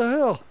 What the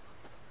hell?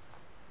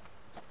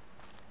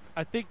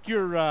 I think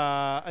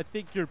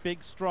your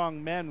big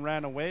strong men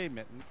ran away,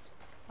 Mittens.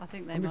 I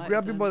think they Let me might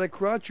grab have you by done. the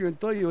crotch here and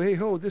tell you, hey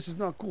ho, this is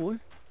not cool, eh?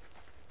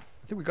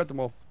 I think we got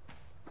them all.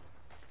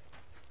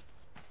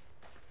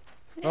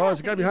 Yeah, Oh, I there's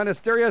a guy think behind us.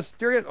 There he is.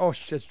 There he is. Oh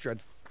shit,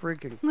 Dread.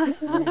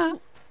 Freaking.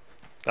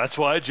 That's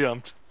why I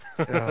jumped.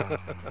 Yeah.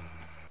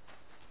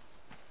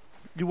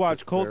 You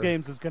watch. Cold There.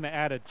 Games is going to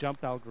add a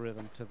jump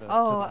algorithm to the.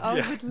 Oh, to the, I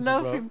Yeah. would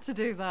love rogue. him to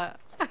do that.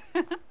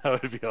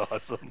 That would be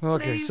awesome.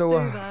 Okay, Please so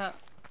do that.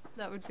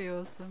 That would be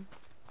awesome.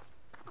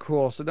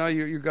 cool. So now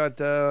you got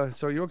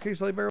so you okay,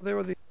 Sally Bear, there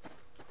with the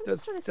I'm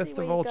just trying to see death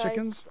where of you all guys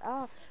chickens?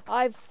 are.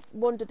 I've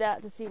wandered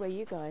out to see where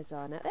you guys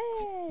are now.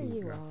 There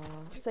you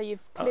are. So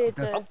you've cleared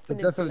the the death of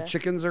peninsula. the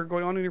chickens are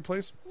going on in your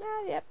place? No,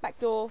 yeah, back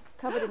door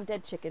covered in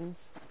dead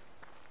chickens.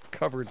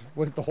 Covered.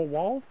 What, the whole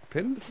wall?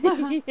 Pinned?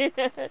 Yeah.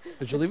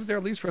 Did you leave it there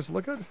at least for us to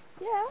look at?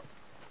 Yeah.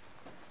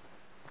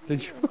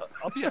 Did you?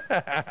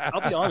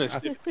 I'll be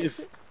honest.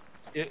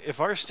 If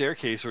our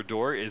staircase or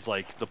door is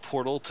like the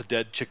portal to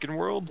Dead Chicken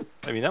World,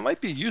 I mean that might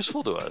be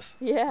useful to us.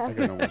 Yeah. I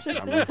got no more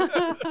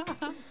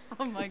stamina.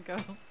 Oh my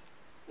god.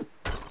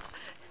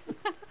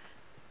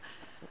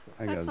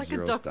 I got That's like a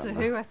zero Doctor stamina.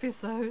 Who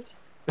episode.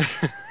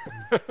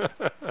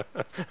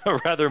 a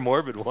rather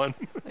morbid one.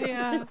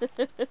 Yeah.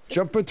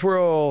 Jump and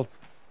twirl.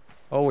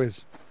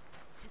 Always.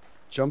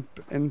 Jump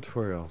and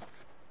twirl.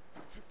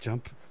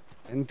 Jump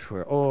and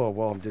twirl. Oh,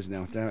 well, I'm dizzy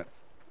now. Damn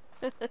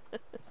it.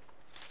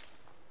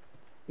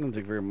 Doesn't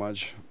take very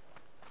much.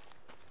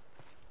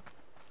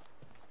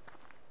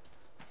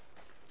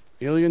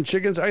 Alien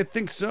chickens? I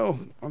think so.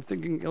 I'm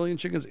thinking alien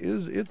chickens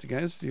is it,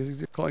 guys. You're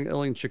calling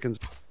alien chickens.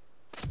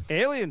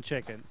 Alien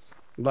chickens.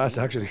 Last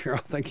action hero.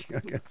 Thank you, I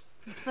guess.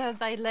 So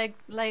they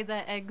lay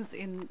their eggs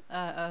in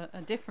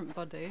a different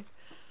body.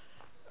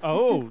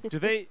 Oh, do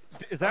they?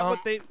 Is that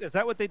what they? Is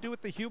that what they do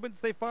with the humans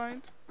they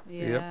find?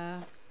 Yeah.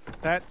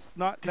 That's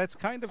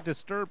kind of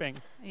disturbing.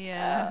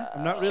 Yeah.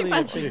 I'm not really.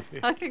 Imagine,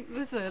 I think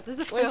there's a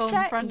film Was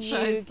that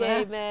franchise you,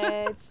 there.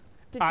 GameEdged?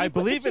 Did I you put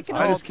the believe it's chicken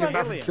I on the just came front?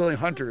 back from Alien. killing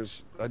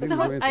hunters. I didn't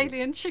do anything.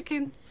 Alien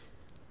chickens.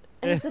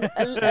 And there's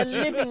a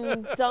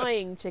living,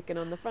 dying chicken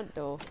on the front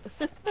door.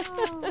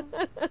 Oh.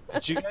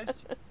 Did you guys?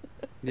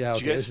 Yeah,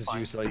 Did you okay, guys this is find-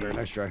 you, Slider.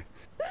 Nice try.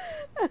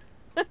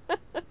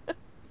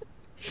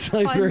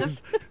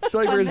 Find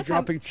Slider's the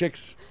dropping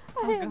chicks.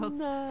 I Oh, am God.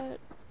 not.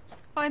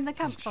 Find the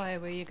campfire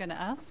were you going to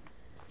ask?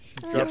 She's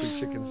dropping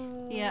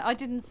chickens. Yeah, I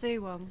didn't see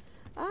one.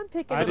 I'm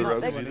picking I them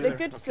up. didn't see They're one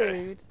good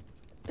either.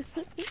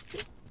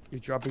 food. You're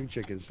dropping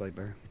chickens,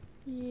 Slider.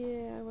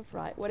 Yeah, we're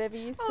right. Whatever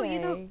you say. Oh, you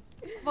know-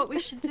 What we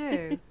should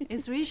do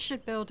is we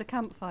should build a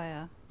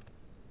campfire.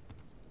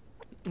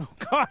 Oh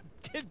God!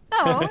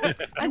 No,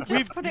 and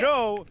just put it.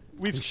 No,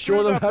 we've Show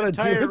screwed them up how to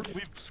do entire. it.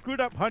 We've screwed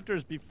up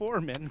hunters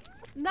before, man.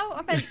 No,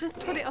 I meant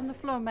just put it on the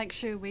floor and make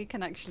sure we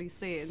can actually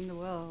see it in the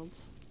world.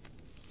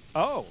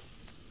 Oh,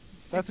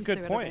 that's a If you good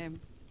see what I point.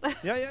 mean.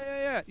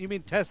 Yeah. You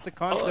mean test the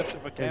concept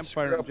of a And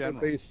screw campfire in up their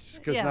general? base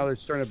because Yeah. now they're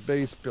starting a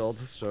base build.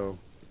 So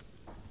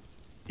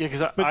Yeah,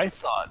 because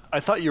I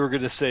thought you were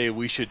going to say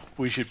we should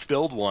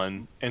build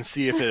one and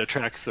see if it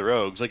attracts the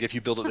rogues. Like if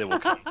you build it, they will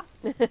come.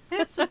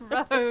 It's a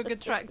rogue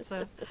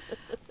attractor.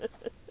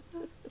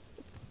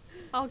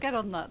 I'll get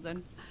on that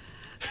then.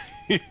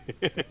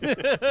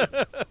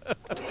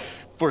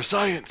 For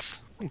science.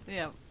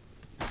 Yeah.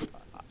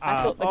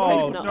 I thought the oh,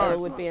 coconut darn.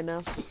 oil would be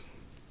enough.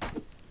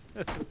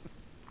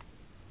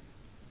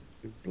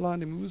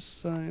 blondie moose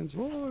signs.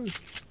 Whoa.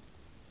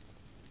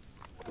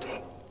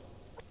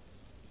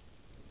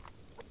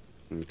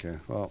 Okay,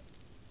 well.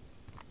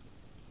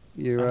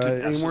 You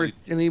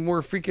any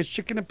more freakish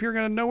chicken appearing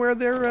out of nowhere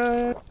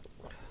there,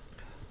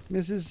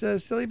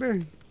 Mrs. Silly Bear?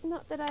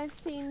 Not that I've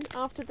seen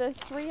after the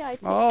 3 I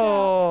picked up.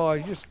 Oh,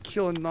 you're just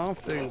killing off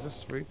things. That's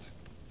sweet.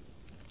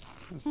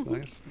 That's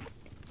nice.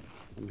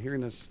 I'm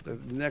hearing the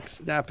neck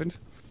snapping.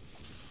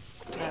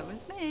 That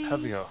was me.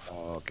 Having a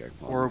Oh, okay.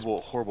 Well,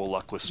 horrible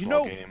luck with You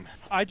small know, game.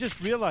 I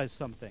just realized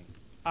something.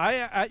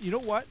 You know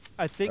what?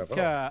 I think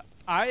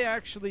I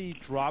actually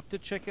dropped a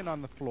chicken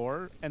on the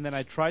floor and then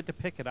I tried to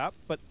pick it up,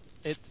 but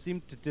it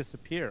seemed to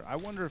disappear. I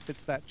wonder if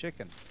it's that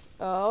chicken.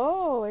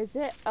 Oh, is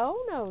it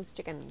Ohno's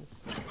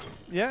chickens?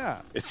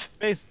 Yeah.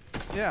 It's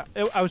Yeah.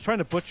 I was trying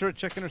to butcher a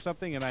chicken or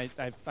something and I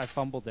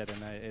fumbled it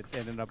and it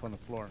ended up on the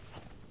floor.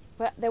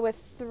 But there were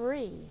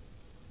 3.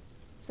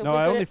 So No, we're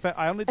I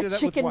gonna- only did that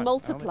chicken with one.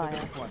 multiplier. I only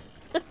did it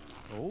with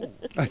one.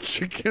 Oh. a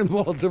chicken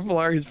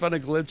multiplier. He's found a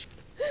glitch.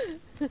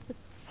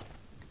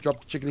 Drop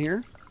the chicken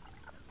here.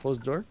 Close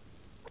the door.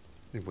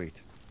 And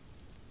wait.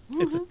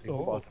 It's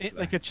Mm-hmm.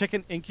 like a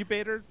chicken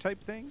incubator type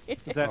thing?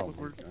 Is that Oh what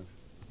my we're... god.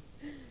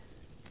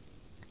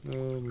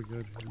 Oh my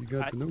god. You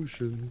got the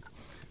notion.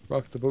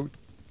 Rock the boat.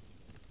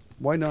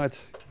 Why not?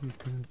 He's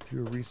gonna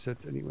do a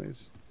reset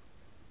anyways.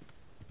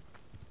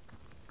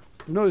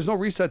 No, there's no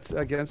resets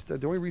against.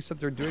 The only reset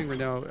they're doing right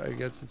now, I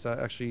guess, it's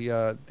actually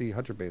the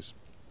hunter base.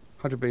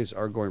 Hunter base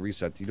are going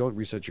reset. You don't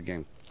reset your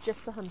game.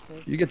 Just the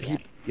hunters. You get to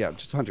keep, yeah,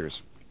 just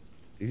hunters.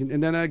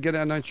 And then again,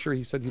 I'm not sure.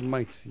 He said he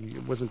might. He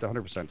wasn't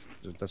 100%.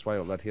 That's why I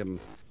let him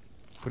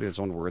put his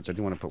own words. I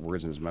didn't want to put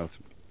words in his mouth.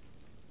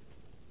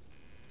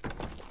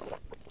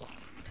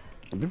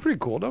 It'd be pretty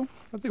cool, though.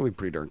 I think it'd be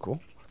pretty darn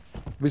cool. I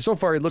mean, so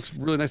far it looks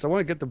really nice. I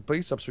want to get the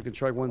base up so we can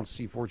try one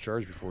C4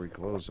 charge before we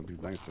close. It'd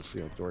be nice to see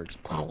how it works.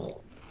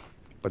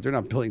 But they're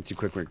not building too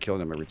quick when you're killing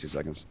them every 2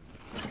 seconds.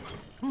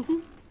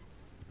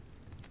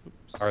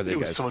 Are they, it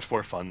was guys? so much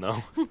more fun though.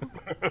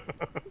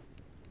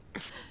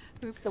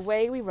 It's the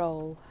way we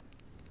roll.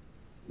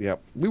 Yeah,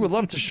 we would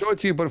love to show it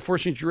to you, but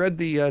unfortunately, Dread,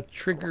 the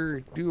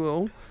Trigger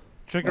Duo,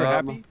 Trigger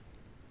happy?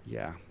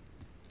 yeah,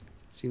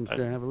 seems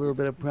to have a little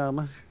bit of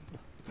problem.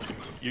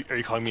 Are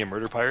you calling me a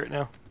murder pirate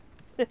now?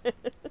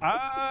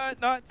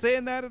 Not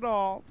saying that at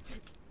all.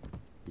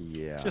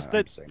 Yeah, Just I'm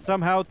that saying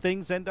somehow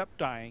things end up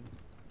dying.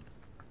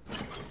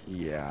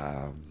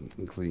 yeah,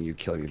 including you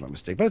killing me by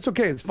mistake, but it's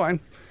okay. It's fine.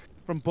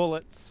 From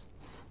bullets.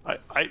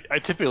 I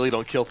typically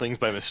don't kill things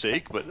by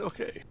mistake, but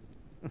okay.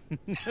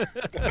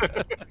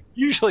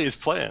 Usually it's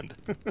planned.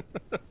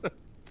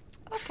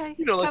 Okay.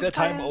 You know, like that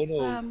time Campfires,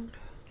 Ono-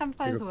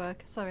 campfires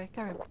work. Sorry,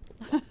 carry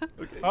on.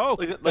 Okay. Oh,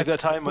 like that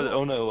time when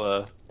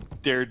Ono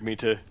dared me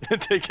to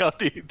take out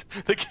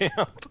the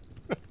camp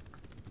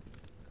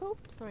Oh,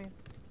 sorry.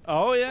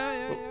 Oh,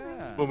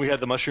 yeah. when we had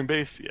the mushroom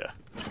base. Yeah.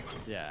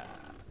 Yeah.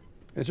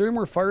 Is there any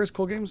more fires,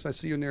 Cool Games? I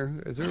see you in there.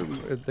 Is there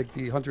like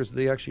the hunters? Do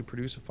they actually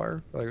produce a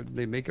fire? Like,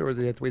 they make it, or do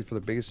they have to wait for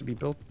the base to be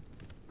built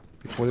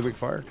before they make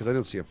fire? Because I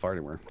don't see a fire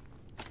anywhere.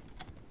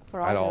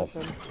 For At either all. of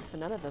them. For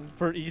none of them.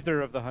 For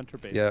either of the hunter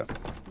bases. Yeah.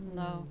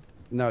 No.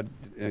 No,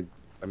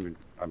 I mean,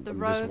 I'm The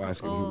just rogues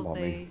asking or about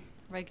the me.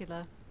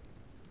 regular.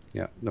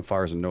 Yeah, the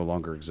fires are no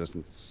longer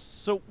existent.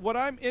 So what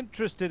I'm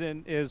interested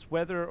in is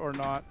whether or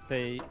not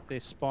they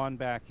spawn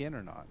back in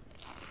or not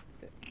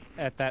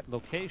at that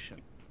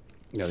location.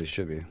 Yeah, they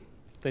should be.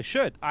 They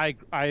should. I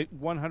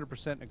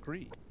 100%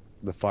 agree.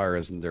 The fire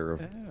isn't there.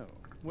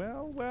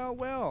 Oh,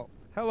 well.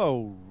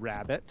 Hello,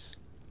 rabbit.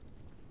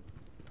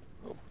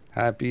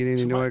 Happy eating,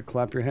 you know it.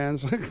 Clap your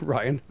hands,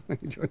 Ryan. How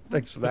you doing?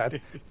 Thanks for that.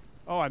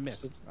 Oh, I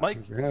missed. My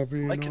Happy,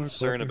 you know it,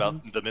 concern clap your about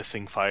hands. the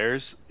missing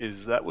fires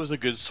is that was a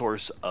good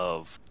source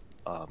of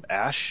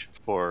ash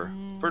for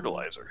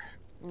fertilizer.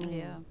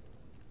 Yeah.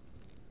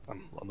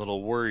 I'm a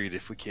little worried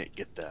if we can't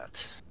get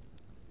that.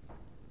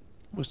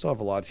 We still have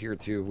a lot here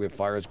too. We have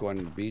fires going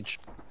to the beach.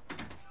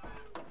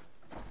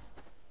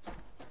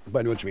 But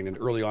I know what you mean, and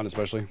early on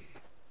especially.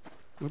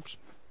 Oops.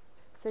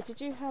 So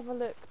did you have a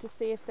look to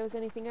see if there was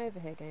anything over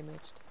here,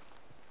 GameEdged?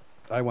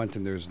 I went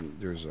and there's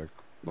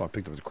well, I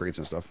picked up the crates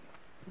and stuff,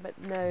 But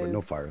no. but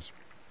no fires.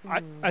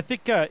 I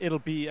think it'll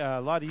be a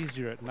lot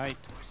easier at night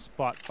to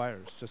spot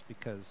fires, just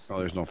because Oh,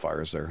 there's no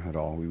fires there at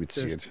all. We would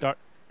see it.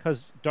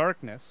 Because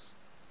darkness.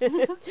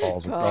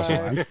 Falls across the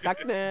line.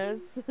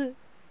 Darkness.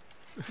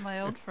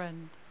 My old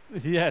friend.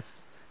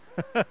 Yes.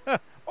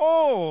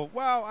 Oh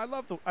wow!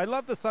 I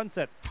love the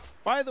sunsets.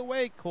 By the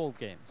way, Cold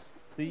Games,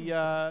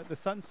 the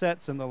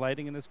sunsets and the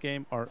lighting in this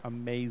game are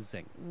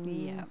amazing.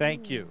 Yeah.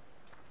 Thank you.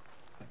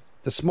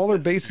 The smaller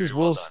That's bases very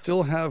well will done.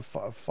 still have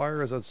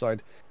fires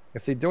outside.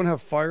 If they don't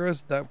have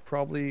fires, that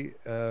probably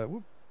that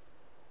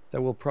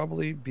will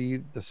probably be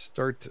the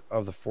start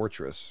of the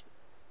fortress.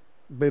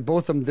 But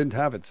both of them didn't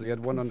have it. So you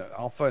had one on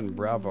Alpha and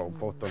Bravo.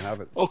 Both don't have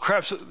it. Oh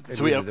crap! So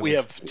Maybe we that have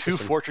was two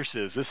interesting.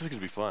 fortresses. This is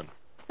gonna be fun.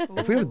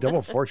 If we have a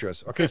double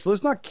fortress, okay. So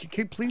let's not.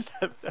 Please,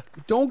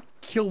 don't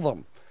kill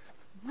them.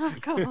 Oh,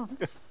 God.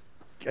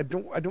 I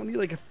don't need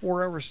like a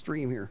 4-hour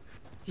stream here.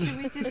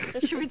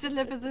 Should we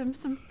deliver them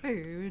some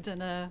food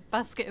and a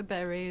basket of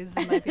berries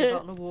and maybe a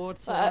bottle of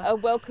water? A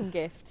welcome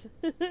gift.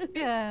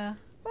 Yeah.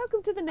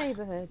 Welcome to the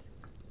neighborhood.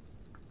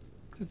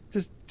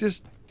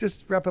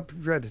 Just wrap up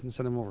Dread and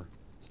send him over.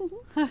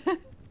 Okay,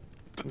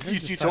 You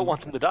just don't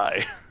want them to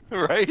die,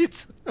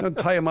 right? No,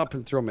 tie him up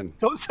and throw him in.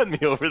 Don't send me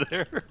over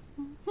there.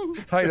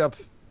 Tie it up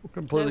No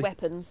completely.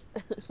 weapons.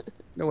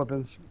 No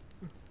weapons.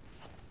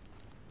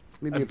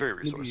 Maybe I'm very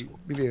resourceful.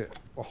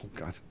 Oh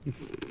God.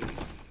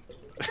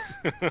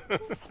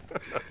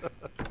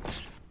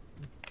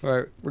 All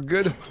right, we're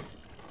good.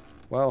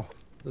 Wow,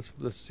 this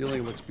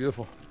ceiling looks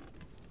beautiful.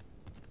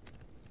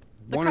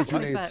 The One or two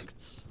crackle nades.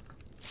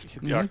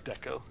 effect. The Art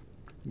Deco.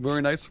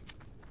 Very nice.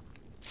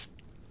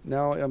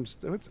 Now it's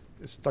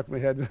stuck in my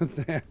head.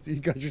 You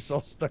got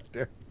yourself stuck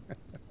there.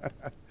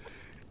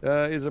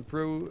 Is a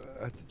pro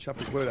at the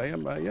chopping wood? I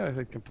am. Yeah,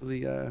 I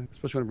completely.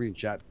 Especially when I'm reading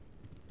chat,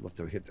 I'll have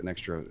to hit an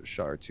extra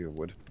shot or two of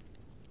wood.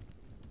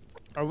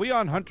 Are we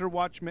on Hunter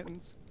Watch,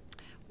 Mittens?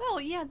 Well,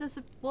 yeah, there's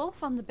a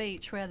wolf on the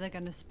beach where they're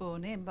going to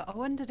spawn in, but I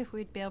wondered if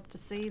we'd be able to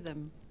see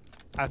them.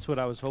 That's what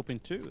I was hoping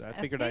too. I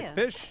figured I'd here.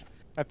 fish.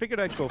 I figured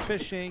I'd go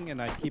fishing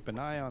and I'd keep an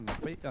eye on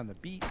the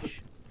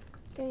beach.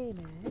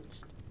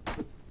 GameEdged.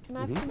 Can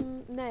I have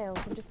some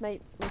nails? I'm just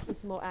making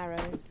some more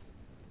arrows.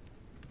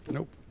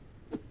 Nope.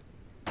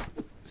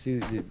 See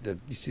you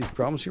see the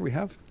problems here we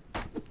have?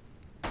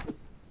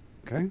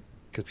 Okay?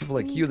 Because people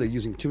like you, they're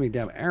using too many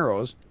damn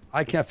arrows.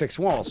 I can't fix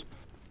walls.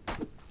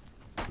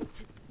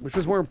 Which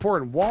was more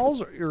important,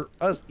 walls or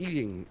us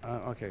eating?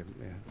 Okay,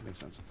 yeah, makes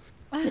sense.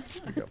 Here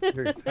you go.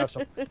 Here, have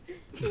some.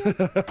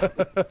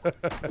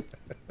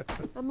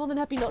 I'm more than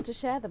happy not to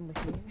share them with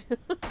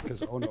you.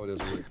 Because Ono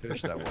doesn't really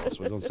fish that well,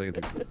 so don't say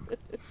anything.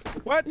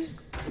 What?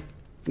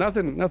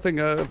 Nothing.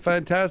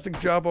 Fantastic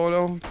job,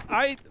 Ono.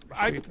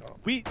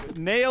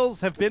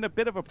 Nails have been a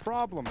bit of a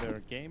problem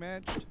there,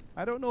 GameEdged.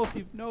 I don't know if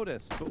you've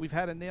noticed, but we've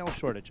had a nail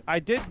shortage. I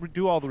did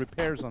do all the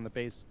repairs on the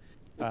base.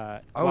 I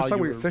was talking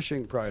about your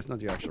fishing price, not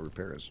the actual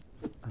repairs.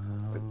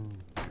 But,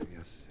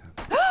 yes.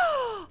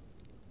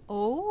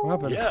 Oh. What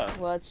happened? Yeah.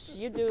 What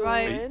you doing?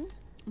 Right.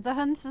 The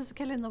hunters are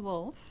killing the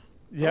wolf.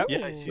 Yep.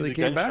 Yeah, I see They the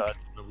came back? gunshots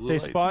and the blue They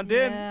lights. spawned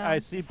in. Yeah. I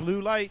see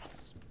blue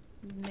lights.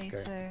 Me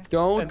Okay. too.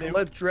 Don't And they-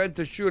 let Dread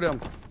to shoot him.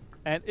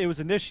 And it was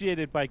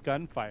initiated by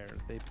gunfire.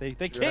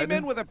 They came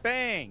in with a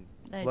bang.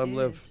 They Let him did.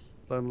 live.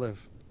 Let him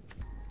live.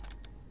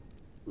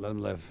 Let him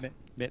live.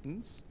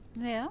 Mittens,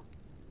 Yeah.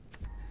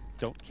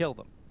 don't kill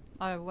them.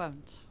 I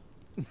won't.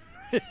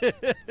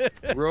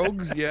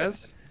 Rogues,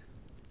 yes.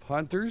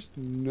 Hunters,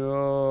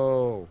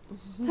 no.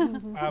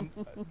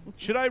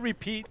 Should I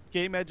repeat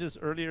GameEdge's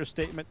earlier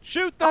statement?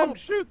 Shoot them! Oh,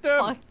 Shoot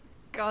them! My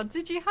God,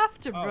 did you have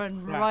to Oh,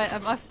 run crap. right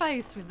at my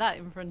face with that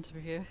in front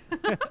of you?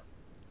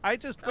 I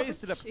just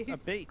wasted a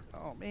jeez. bait.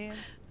 Oh man.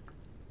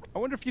 I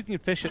wonder if you can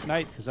fish at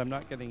night because I'm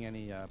not getting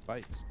any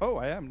bites. Oh,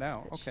 I am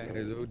now. Okay.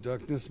 Hello,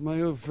 darkness, my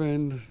old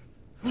friend.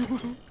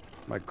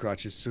 My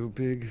crotch is so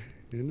big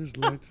in this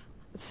light.